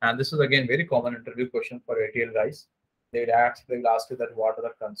 And this is again very common interview question for ATL guys. They'll ask you that what are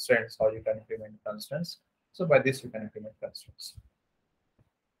the constraints, how you can implement constraints. So by this you can implement constraints.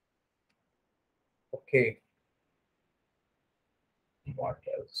 Okay. What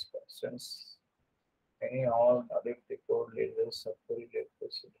else? Constraints. Any all other code labels, subquery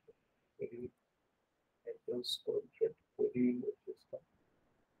labels, query labels, code query labels.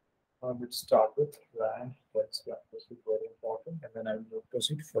 Let's start with rank. This is very important, and then I will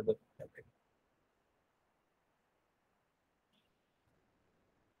proceed further. Okay.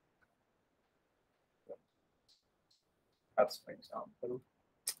 That's my example.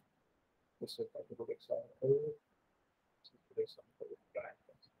 This is a good example. This is a good example of rank.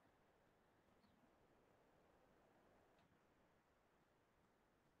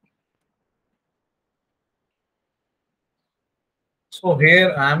 So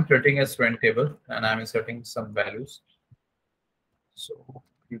here I am creating a student table and I'm inserting some values. So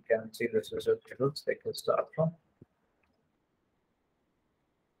you can see this is a table. Take a start from.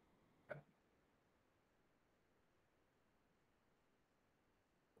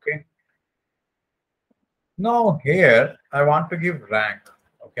 Okay. Now here I want to give rank.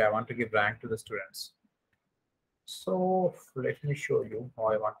 Okay, I want to give rank to the students. So let me show you how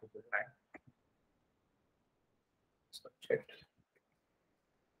I want to give rank. Subject,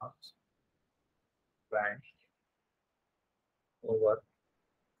 rank over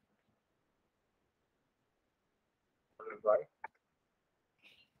by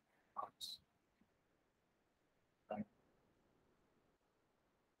marks.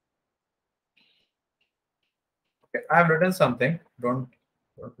 Okay, I've written something. Don't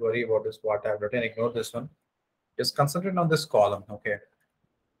worry about this. What I've written. Ignore this one. Just concentrate on this column. Okay.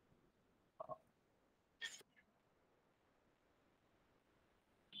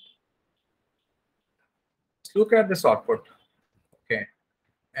 Let's look at this output. Okay,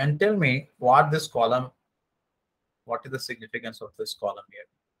 and tell me what this column. What is the significance of this column here?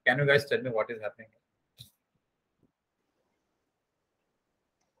 Can you guys tell me what is happening?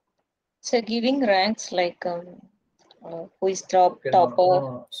 So giving ranks like who is top Okay, topper.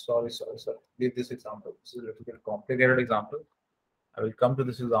 no, sorry. Leave this example. This is a little bit complicated example. I will come to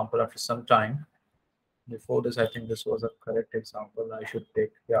this example after some time. Before this, I think this was a correct example. I should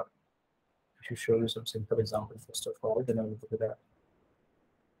take, yeah. I should show you some simple example first of all, then I will look at that.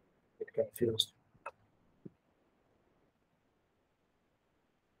 Get confused.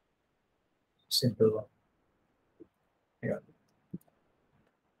 simple one. Yeah.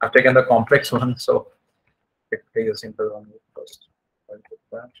 I've taken the complex one, so take a simple one first. I'll put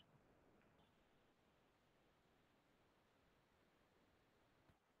that.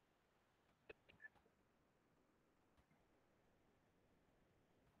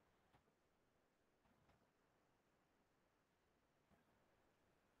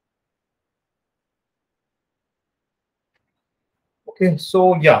 Okay,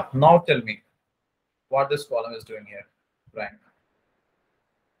 so yeah, now tell me what this column is doing here. Rank.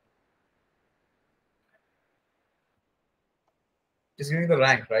 It's giving the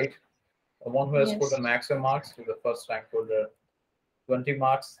rank, right? The one who has scored the Yes. maximum marks to the first rank holder 20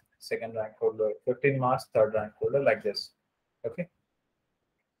 marks, second rank holder 15 marks, third rank holder like this. Okay.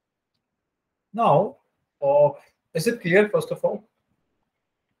 Now, uh, is it clear first of all?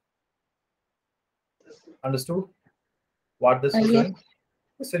 Understood what this is Yes. doing?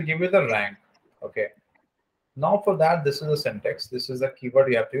 This will give you the rank. Okay. Now for that, this is a syntax. This is the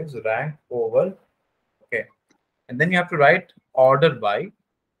keyword you have to use, rank over. Okay. And then you have to write order by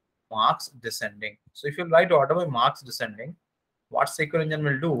marks descending. So if you write order by marks descending, what SQL engine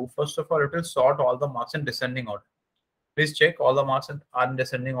will do, first of all, it will sort all the marks in descending order. Please check all the marks are in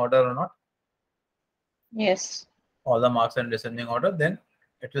descending order or not. Yes. All the marks are in descending order, then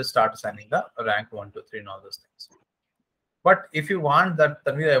it will start assigning the rank 1, 2, 3, and all those things. But if you want that,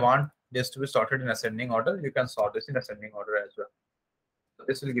 Tanvir, I want this to be sorted in ascending order, you can sort this in ascending order as well. So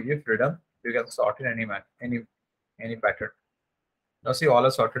this will give you freedom. You can sort in any pattern. Now see, all are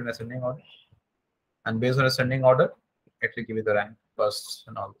sorted in ascending order, and based on ascending order, it will give you the rank first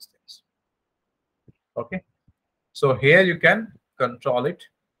and all these things. Okay. So here you can control it.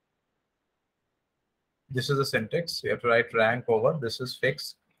 This is the syntax. You have to write rank over. This is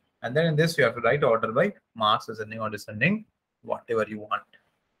fixed. And then in this, you have to write order by marks ascending or descending, whatever you want.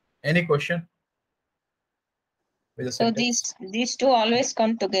 Any question with the So syntax? these two always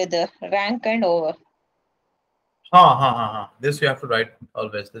come together, rank and over. This you have to write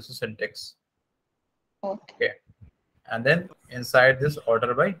always. This is syntax. Okay. Okay. And then inside this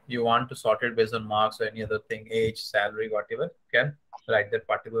order by, you want to sort it based on marks or any other thing, age, salary, whatever. You can write that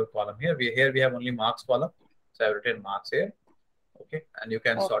particular column here. We have only marks column. So I've written marks here. Okay. And you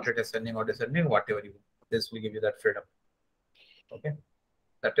can sort Okay. it ascending or descending, whatever you want. This will give you that freedom. Okay.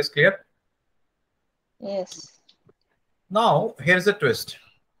 That is clear. Yes. Now here's a twist.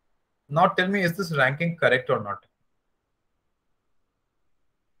 Now tell me, is this ranking correct or not?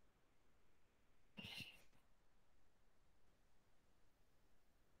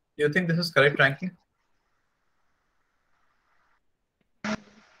 Do you think this is correct ranking?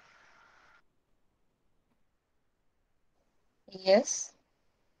 Yes.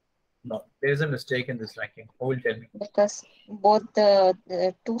 No, there is a mistake in this ranking. Who will tell me? Because both the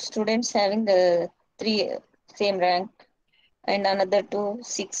two students having the three same rank and another two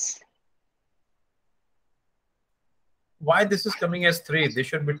 6. Why this is coming as 3? This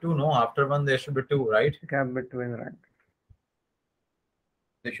should be 2. No, after 1 there should be 2, right? Gap between rank.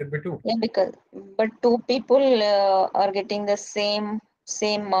 There should be 2. Yeah, because but two people are getting the same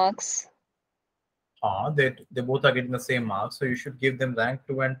marks. They both are getting the same marks, so you should give them rank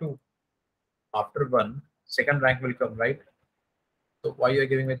 2 and 2. After 1, second rank will come, right? So why you are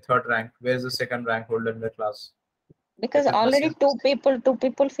giving me third rank? Where is the second rank holder in the class? Because It is already missing. two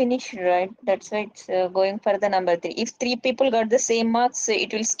people finished, right? That's why it's going for the number 3. If 3 people got the same marks,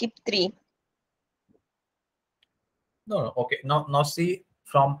 it will skip 3. No. Okay. Now see,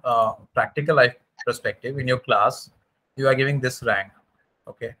 from practical life perspective, in your class, you are giving this rank.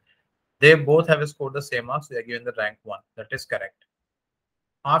 Okay. They both have scored the same marks. They are given the rank 1. That is correct.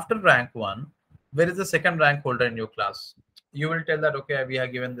 After rank 1, where is the second rank holder in your class? You will tell that, okay, we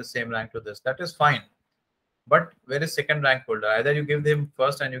have given the same rank to this. That is fine. But where is second rank holder? Either you give him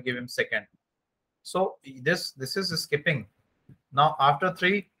first and you give him second. So this is skipping. Now after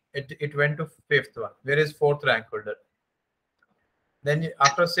 3, it went to fifth one. Where is fourth rank holder? Then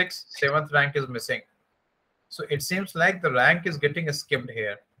after 6, seventh rank is missing. So it seems like the rank is getting skipped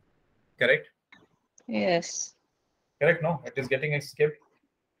here. Correct? Yes. Correct? No, it is getting skipped.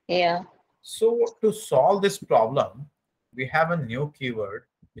 Yeah. So to solve this problem, we have a new keyword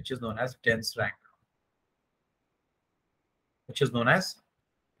which is known as dense rank. Which is known as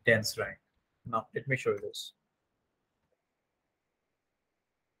dense rank. Now let me show you this.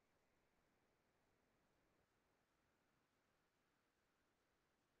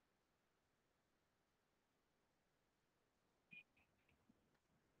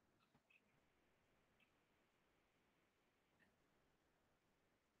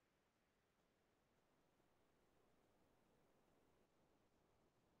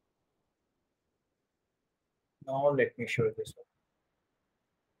 Now let me show you this one.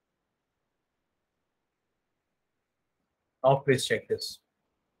 Now please check this.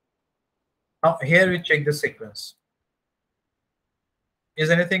 Now here we check the sequence. Is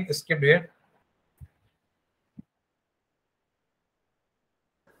anything skipped here?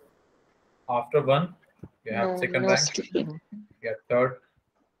 After 1, you have second rank, skipping. you have third,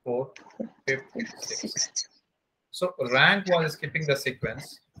 fourth, fifth, sixth. So rank was skipping the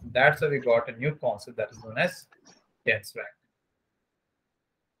sequence. That's why we got a new concept that is known as dense rank.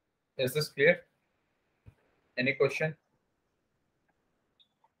 Is this clear? Any question?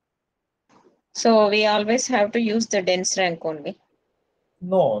 So we always have to use the dense rank only.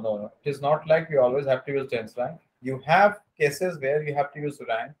 No. It is not like we always have to use dense rank. You have cases where you have to use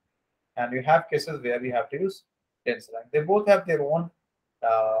rank, and you have cases where you have to use dense rank. They both have their own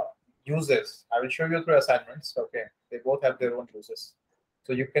uses. I will show you through assignments. Okay, they both have their own uses.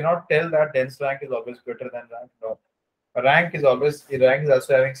 So you cannot tell that dense rank is always better than rank. No, rank is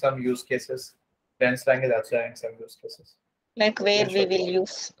also having some use cases. Dense rank is also having some use cases. Like where we will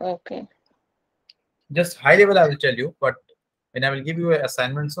use. Okay. Just high level, I will tell you, but when I will give you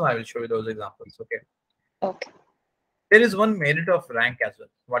assignments, so I will show you those examples. Okay. Okay. There is one merit of rank as well.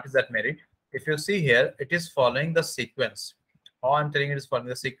 What is that merit? If you see here, it is following the sequence. How I'm telling you, it is following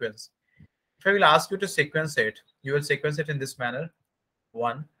the sequence. If I will ask you to sequence it, you will sequence it in this manner: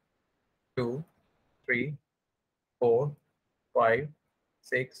 1, 2, 3, 4, 5,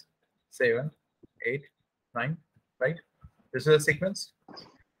 6, 7, 8, 9. Right? This is a sequence.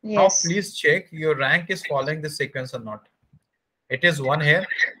 Yes. Now please check your rank is following the sequence or not. It is 1 here.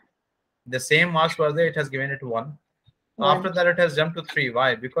 The same marks were there. It has given it 1. After that, it has jumped to 3.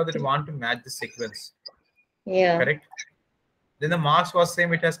 Why? Because it wants to match the sequence. Yeah. Correct. Then the marks was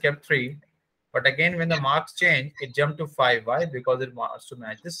same. It has kept 3. But again, when the marks change, it jumped to 5. Why? Because it wants to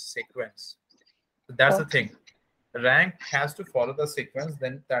match this sequence. So that's the thing. Rank has to follow the sequence.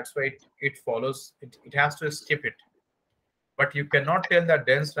 Then that's why it follows. It has to skip it. But you cannot tell that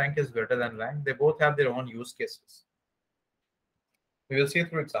dense rank is better than rank. They both have their own use cases. We will see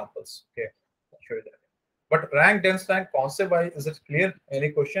through examples. Okay, I'll show you that. But rank, dense rank concept, is it clear?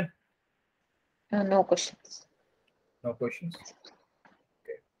 Any question? No questions. No questions.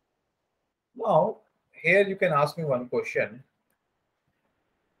 Okay. Now here you can ask me one question.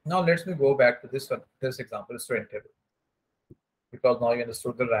 Now let's me go back to this one. This example is student table, because now you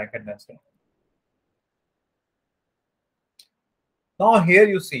understood the rank and dense rank. Now here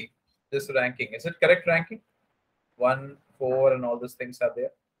you see this ranking. Is it correct ranking? 1, 4, and all these things are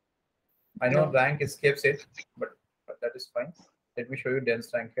there. I know rank escapes it, but that is fine. Let me show you dense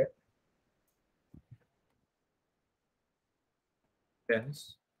rank here.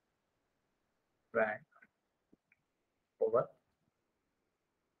 Dense rank over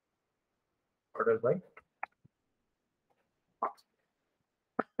ordered by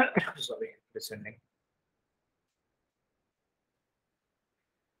sorry, descending.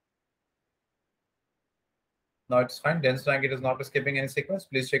 Now it's fine. Dense rank, it is not skipping any sequence.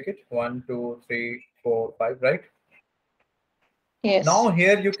 Please check it. 1, 2, 3, 4, 5, right? Yes. Now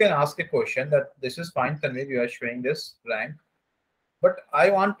here you can ask a question that this is fine, Tanvi, you are showing this rank, but I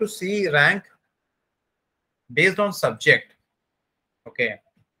want to see rank based on subject. Okay.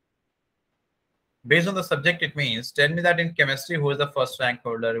 Based on the subject, it means tell me that in chemistry, who is the first rank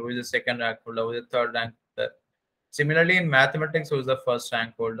holder, who is the second rank holder, who is the third rank holder. Similarly, in mathematics, who is the first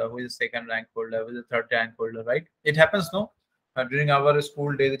rank holder, who is the second rank holder, who is the third rank holder, right? It happens, no? During our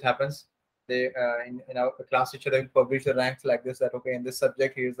school days, it happens. They in our class teacher, they publish the ranks like this, that okay, in this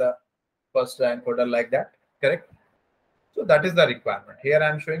subject, he is the first rank holder, like that, correct? So that is the requirement. Here I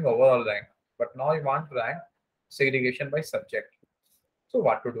am showing overall rank, but now you want rank segregation by subject. So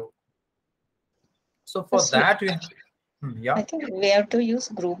what to do? So for that, yeah. I think we have to use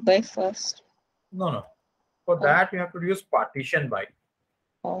group by first. No. For that, you have to use partition by.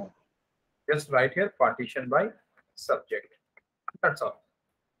 Oh. Just write here partition by subject. That's all.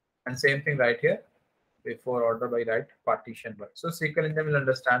 And same thing right here. Before order by, write partition by. So SQL engine will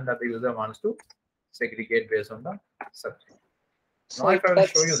understand that the user wants to segregate based on the subject. So now if I will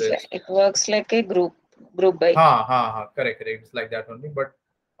show you this, it works like a group by. Correct. It's like that only, but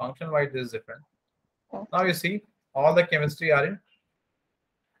function wise this is different. Okay. Now you see all the chemistry are in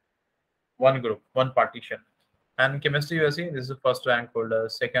one group, one partition. And in chemistry, you see this is the first rank holder,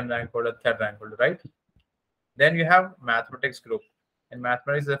 second rank holder, third rank holder, right? Then you have mathematics group. In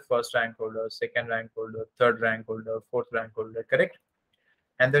mathematics, the first rank holder, second rank holder, third rank holder, fourth rank holder, correct?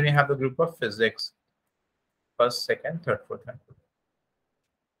 And then you have the group of physics, first, second, third, fourth rank holder.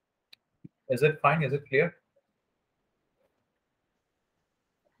 Is it fine? Is it clear?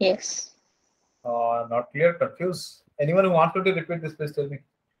 Yes. Now Not clear, confused. Anyone who wanted to repeat this, please tell me.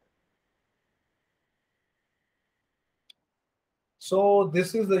 So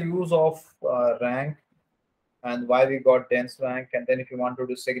this is the use of rank and why we got dense rank. And then if you want to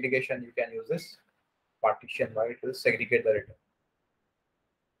do segregation, you can use this partition, right? To segregate the data.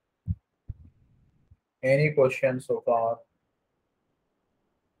 Any questions so far?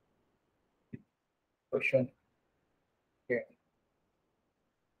 Question. Okay.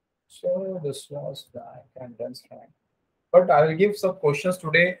 So this was rank and dense rank. But I will give some questions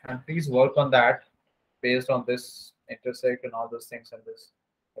today, and please work on that based on this intersect and all those things and this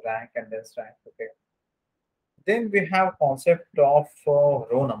rank and dense rank. Okay. Then we have concept of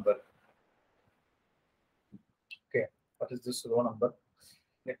row number. Okay, what is this row number?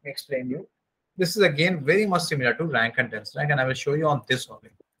 Let me explain you. This is again very much similar to rank and dense rank, and I will show you on this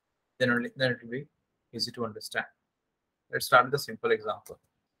only. Then it will be easy to understand. Let's start with a simple example.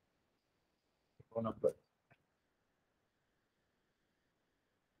 Row number.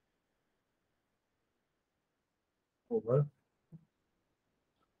 Over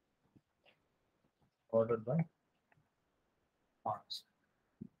ordered by marks.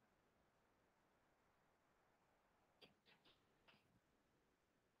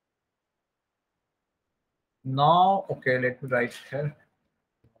 Now, okay, let me write here.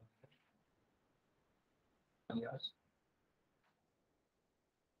 Yes.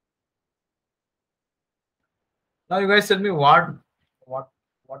 Now you guys tell me what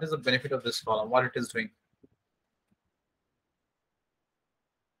is the benefit of this column, what it is doing.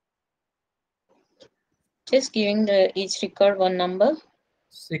 Just giving the each record one number.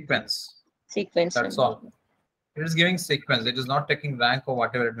 Sequence. Sequence. That's all. It is giving sequence. It is not taking rank or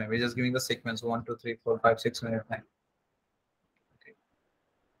whatever it may be. Just giving the sequence 1, 2, 3, 4, 5, 6, 7, 8, 9. Okay.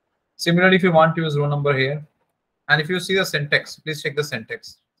 Similarly, if you want to use row number here, and if you see the syntax, please check the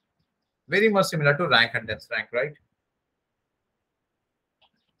syntax. Very much similar to rank and dense rank, right?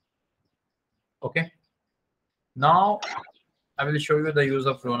 Okay. Now I will show you the use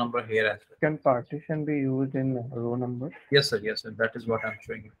of row number here as well. Can partition be used in row number? Yes, sir. Yes, sir. That is what I'm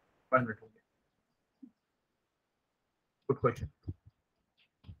showing you. 1 minute only. Good question.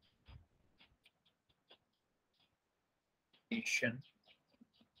 Partition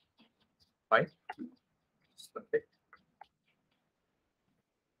by subject.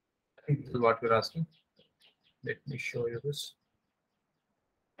 I think this is what you're asking. Let me show you this.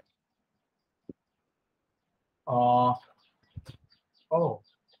 Oh,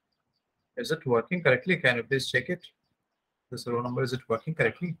 is it working correctly? Can you please check it? This row number, is it working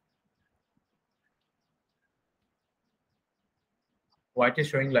correctly? Why it is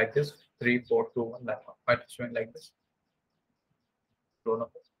showing like this? 3, 4, 2, 1. Why it is showing like this? Row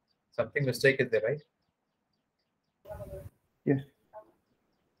number. Something mistake is there, right? Yes.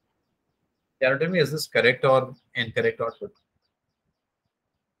 Can you tell me, is this correct or incorrect output?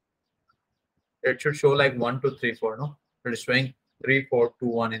 It should show like 1, 2, 3, 4, no? It is showing 3, 4, 2,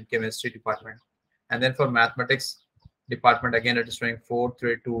 1 in chemistry department. And then for mathematics department, again, it is showing 4,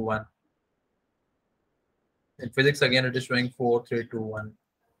 3, 2, 1. In physics, again, it is showing 4, 3, 2, 1.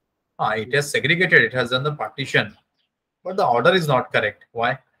 It has segregated. It has done the partition. But the order is not correct.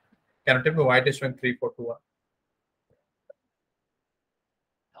 Why? Can you tell me why it is showing 3, 4, 2, 1?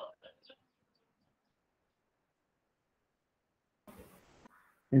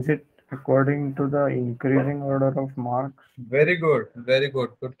 Is it according to the increasing order of marks? Very good. Very good.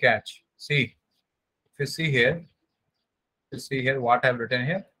 Good catch. See, if you see here, what I have written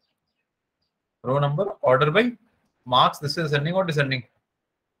here. Row number, order by marks. This is ascending or descending?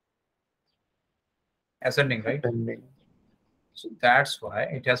 Ascending, right? Ascending. So that's why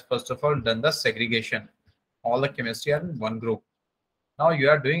it has first of all done the segregation. All the chemistry are in one group. Now you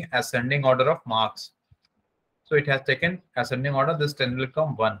are doing ascending order of marks. So it has taken ascending order. This 10 will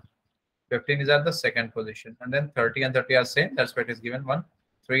come 1. 15 is at the second position. And then 30 and 30 are same. That's why it is given 1,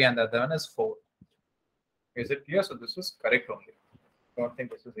 3, and the other one is 4. Is it clear? So this is correct only. Don't think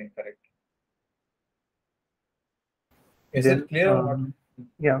this is incorrect. Is Then, it clear or not?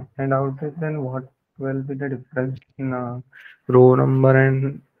 Yeah, and out of then what will be the difference in row number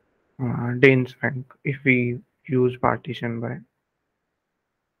and dense rank if we use partition by?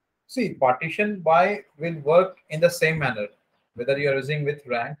 See, partition by will work in the same manner, whether you are using with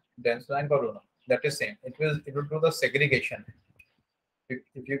rank, dense rank, or row number. That is same. It will do the segregation.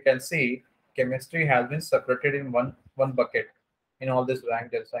 If you can see, chemistry has been separated in one bucket in all this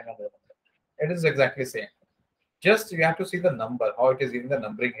rank, dense rank, and row number. It is exactly same. Just you have to see the number, how it is giving the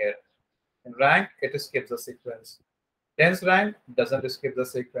numbering here. In rank, it skips the sequence. Dense rank doesn't skip the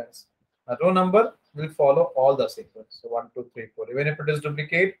sequence. A row number will follow all the sequence. So 1, 2, 3, 4. Even if it is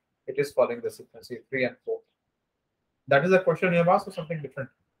duplicate, it is following the sequence 3 and 4. That is the question you have asked, or something different?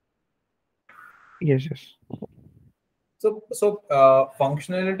 Yes, yes. So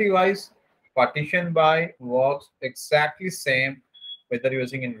functionality wise, partition by works exactly same whether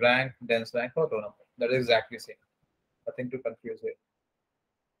using in rank, dense rank, or row number. That is exactly same. Nothing to confuse here.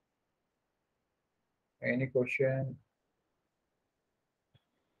 Any question?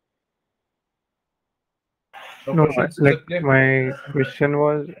 No questions? Is Like it clear? my question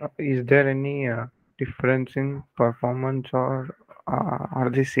was, is there any difference in performance, or are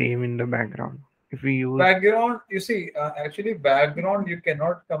they same in the background? If we use Background, you see, actually background you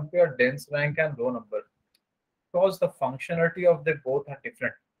cannot compare dense rank and row number because the functionality of they both are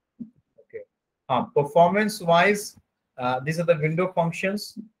different. Okay. Performance wise, these are the window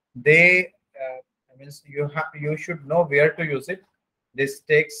functions. They means you should know where to use it. This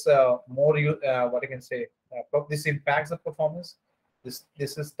takes more what I can say. This impacts the performance. This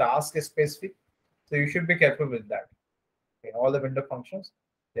is task specific, so you should be careful with that. Okay. All the window functions,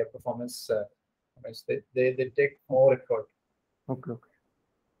 their performance means they take more effort. okay, okay.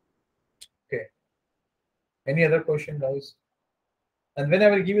 Okay. Any other question, guys? And when I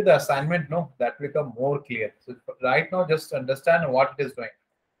will give you the assignment, no, that will become more clear. So right now, just understand what it is doing.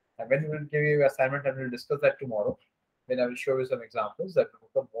 And when we will give you assignment and we'll discuss that tomorrow, then I will show you some examples that will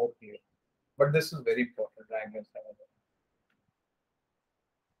become more clear. But this is very important.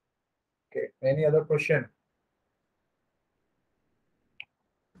 Okay. Any other question?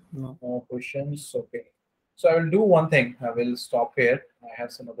 No. No questions. Okay. So I will do one thing. I will stop here. I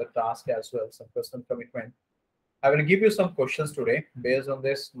have some other task as well, some personal commitment. I will give you some questions today based on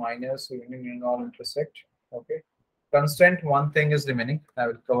this minus union or intersect. Okay. Constant one thing is remaining. I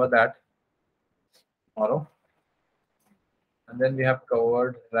will cover that tomorrow. And then we have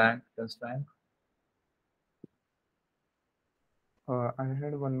covered rank, constraint. I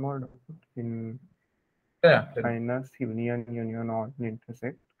had one more doubt in Yeah. minus union or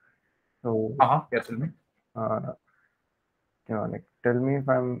intersect. So Yeah, tell me. like tell me if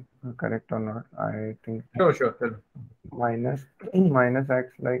I'm correct or not. I think Sure. Tell me. minus minus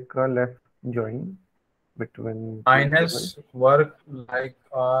acts like a left join between Minus work like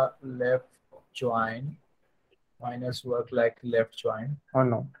left join. Minus work like left join. or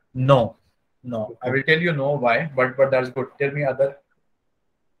not. No. I will tell you no why, but that's good. Tell me other.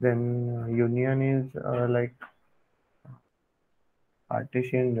 Then union is like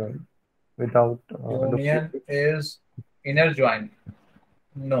partition join without Union duplicate. is inner join.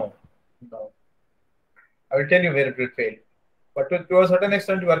 No. I will tell you where it will fail. But to a certain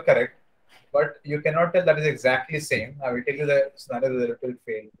extent, you are correct. But you cannot tell that is exactly same. I will tell you the scenario that it will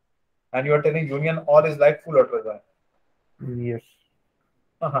fail. And you are telling union or is like full auto join. Yes.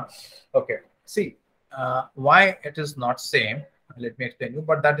 Okay. See, why it is not same? Let me explain you.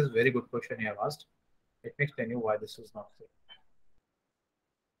 But that is very good question you have asked. Let me explain you why this is not same.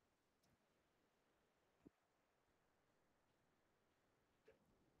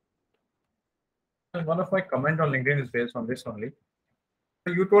 And one of my comment on LinkedIn is based on this only.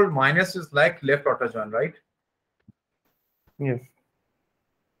 You told minus is like left auto join, right? Yes.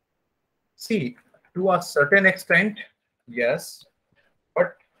 See, to a certain extent, yes.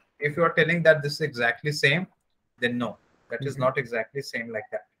 But if you are telling that this is exactly same, then no, that is not exactly same like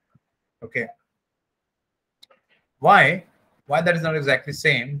that. Okay. Why that is not exactly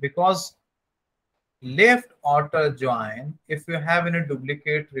same? Because left outer join, if you have any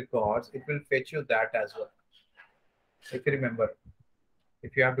duplicate records, it will fetch you that as well. If you remember,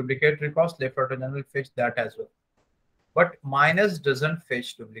 if you have duplicate records, left outer join will fetch that as well. But minus doesn't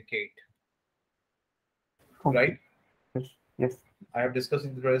fetch duplicate. Okay. Right? Yes. I have discussed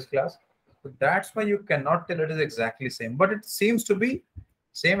in the previous class. So that's why you cannot tell it is exactly same, but it seems to be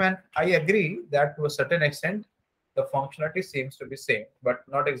same. And I agree that to a certain extent, the functionality seems to be same, but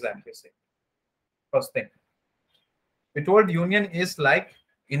not exactly same. First thing, we told union is like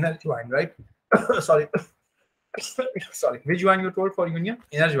inner join, right? Sorry. Sorry. Which one you told for union?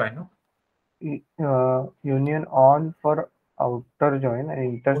 Inner join, no? Union on for outer join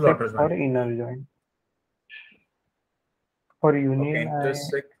and intersect join. for inner join. For union, Okay,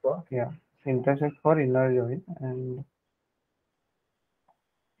 intersect for intersect for inner join and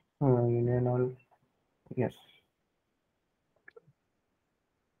union all. Yes.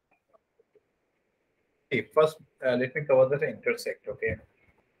 okay, first let me cover the intersect. Okay,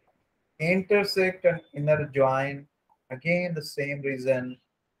 intersect and inner join, again the same reason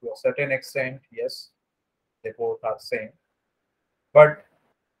to a certain extent. Yes, they both are same. But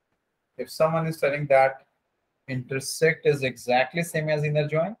if someone is telling that intersect is exactly same as inner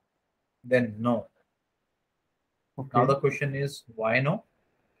join, then no. Okay. Now the question is why no?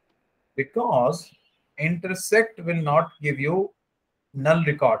 Because intersect will not give you null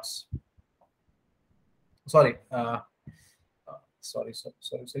records. Sorry, sorry.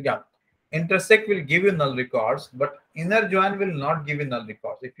 So yeah, intersect will give you null records, but inner join will not give you null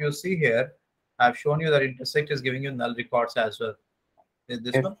records. If you see here, I've shown you that intersect is giving you null records as well. Is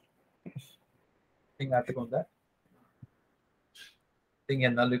this Yes. one? I think I've shown that. I think a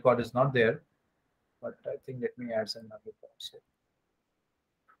null record is not there, but I think let me add some null records here.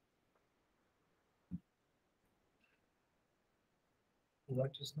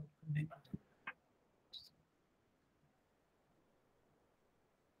 What is not coming?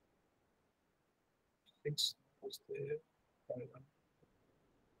 Six was there.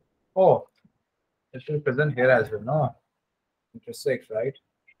 Oh, it should be present here as well, no? Intersect, right?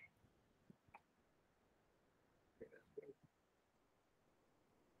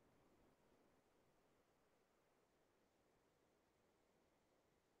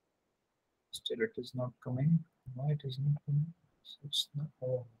 Still, it is not coming. Why it is not coming? It's not.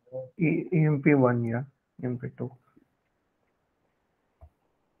 Oh, oh. EMP1, yeah. EMP2.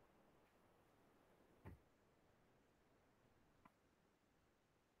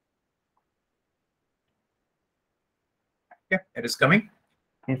 Yeah, it is coming.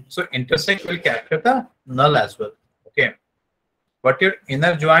 Yes. So intersect will capture the null as well. Okay. But your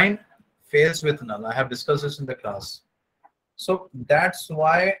inner join fails with null. I have discussed this in the class. So that's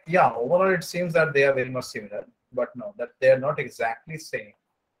why, yeah, overall it seems that they are very much similar, but no, that they are not exactly same.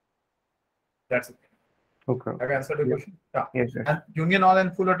 That's it. Okay. Have I answered the question? Yeah. Yes, yes. And union all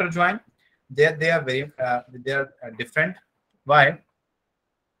and full outer join, they are very different. Why?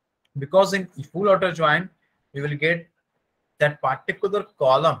 Because in full outer join, you will get that particular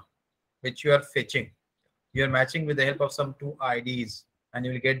column which you are fetching. You are matching with the help of some two IDs, and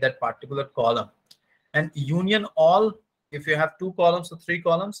you will get that particular column. And union all, if you have two columns or three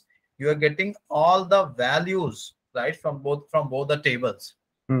columns, you are getting all the values, right, from both the tables.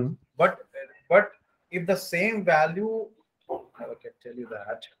 Hmm. But if the same value, I can tell you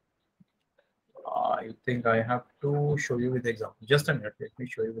that. I think I have to show you with the example. Just a minute. Let me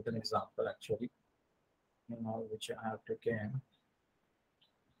show you with an example actually. Which I have taken.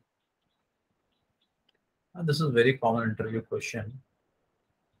 And this is a very common interview question.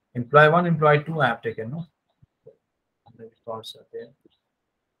 Employee 1, employee 2 I have taken. No? The records are there.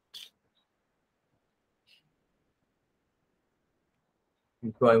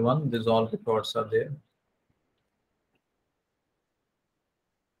 Employee 1, these all records are there.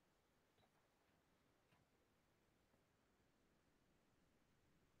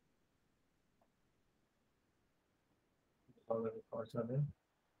 All the records are there.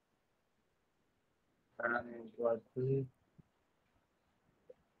 And employee 3.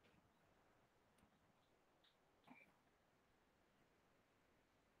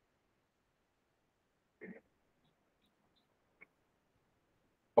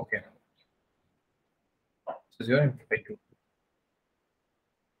 Okay. This is your employee 2.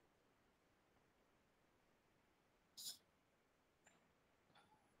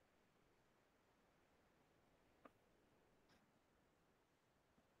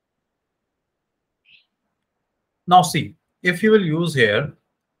 Now see, if you will use here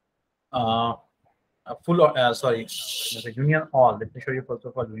a full, sorry, the union all. Let me show you first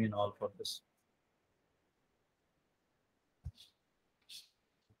of all union all for this.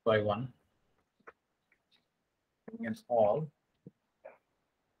 By 1. Union all.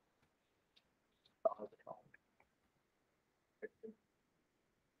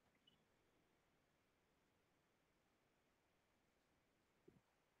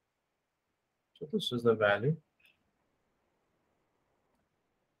 So this is the value.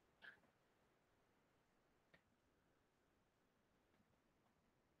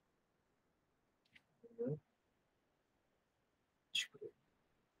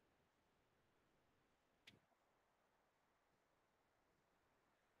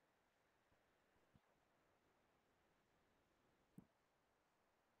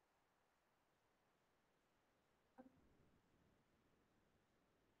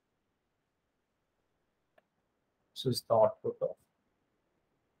 This is the output of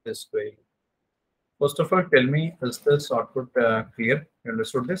this query. First of all, tell me, is this output clear? You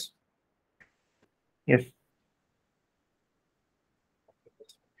understood this? Yes. This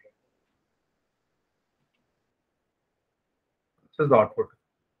is the output.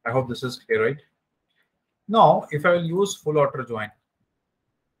 I hope this is clear, right? Now, if I will use full outer join,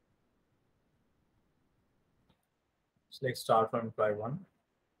 so let's start from employee 1,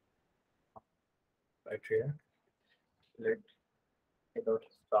 right here. Let without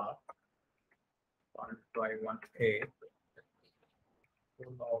start on employee 1A,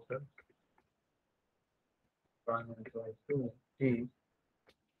 full outer drawing into 2 T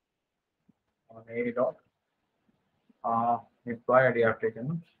on A dot. Employee ID I've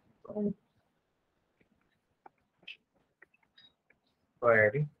taken. Employee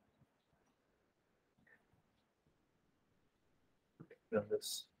ID. Then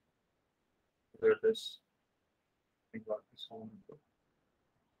this. Where this. We got this one.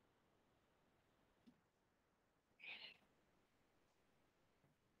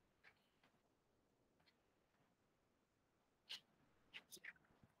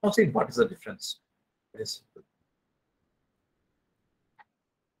 Now see what is the difference. Very simple.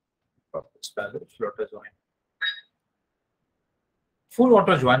 This value float is join. Full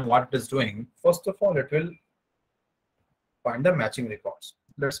auto join, what it is doing, first of all, it will find the matching records.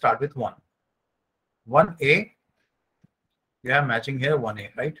 Let's start with 1. 1A, you have matching here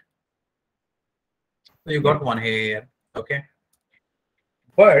 1A, right? So you got 1A here, okay?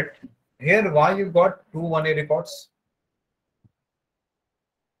 But here, why you got 2 1A records?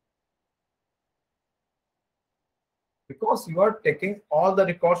 Because you are taking all the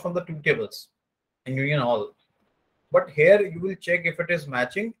records from the 2 tables and union all. But here you will check if it is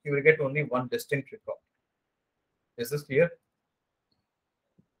matching, you will get only 1 distinct record. Is this clear?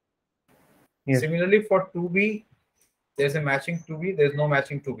 Yes. Similarly, for 2B, there's a matching 2B, there's no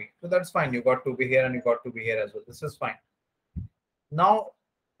matching 2B. So that's fine. You got 2B here and you got 2B here as well. This is fine. Now,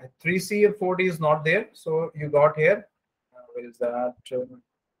 3C and 4D is not there. So you got here, where is that?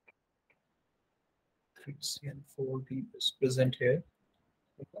 3C and 4D is present here.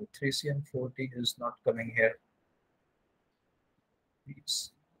 3C and 4D is not coming here.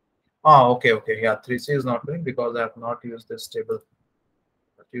 Okay. Yeah, 3C is not coming because I have not used this table.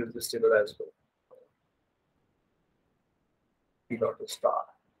 I've used this table as well. P dot star.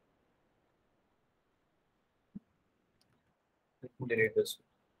 Let me delete this.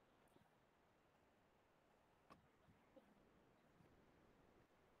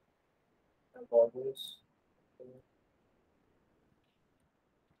 All this.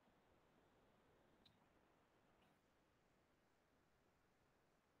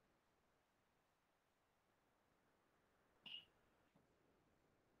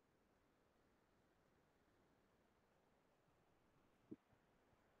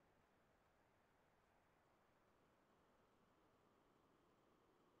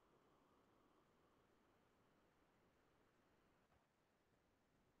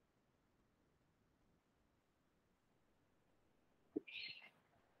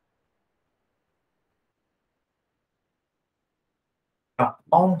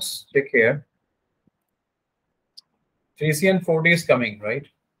 Now take care. 3C and 4D is coming, right?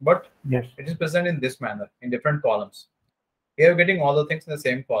 But Yes. it is present in this manner, in different columns. Here you're getting all the things in the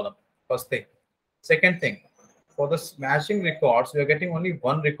same column. First thing. Second thing, for the matching records, we are getting only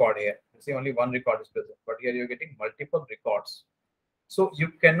 1 record here. You see, only 1 record is present, but here you're getting multiple records. So you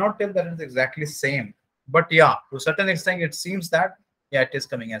cannot tell that it's exactly same. But yeah, to a certain extent, it seems that yeah, it is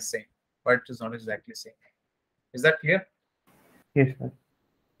coming as same, but it is not exactly same. Is that clear? Yes, sir.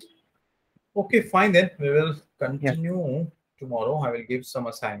 Okay, fine then. We will continue tomorrow. I will give some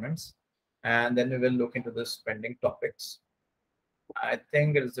assignments and then we will look into this pending topics. I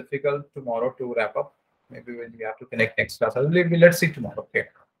think it is difficult tomorrow to wrap up. Maybe we have to connect next class. Let's see tomorrow. Okay.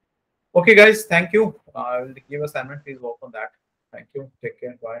 Okay, guys. Thank you. I will give assignment. Please work on that. Thank you. Take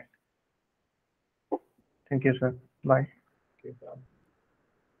care. Bye. Thank you, sir. Bye. Okay, bye.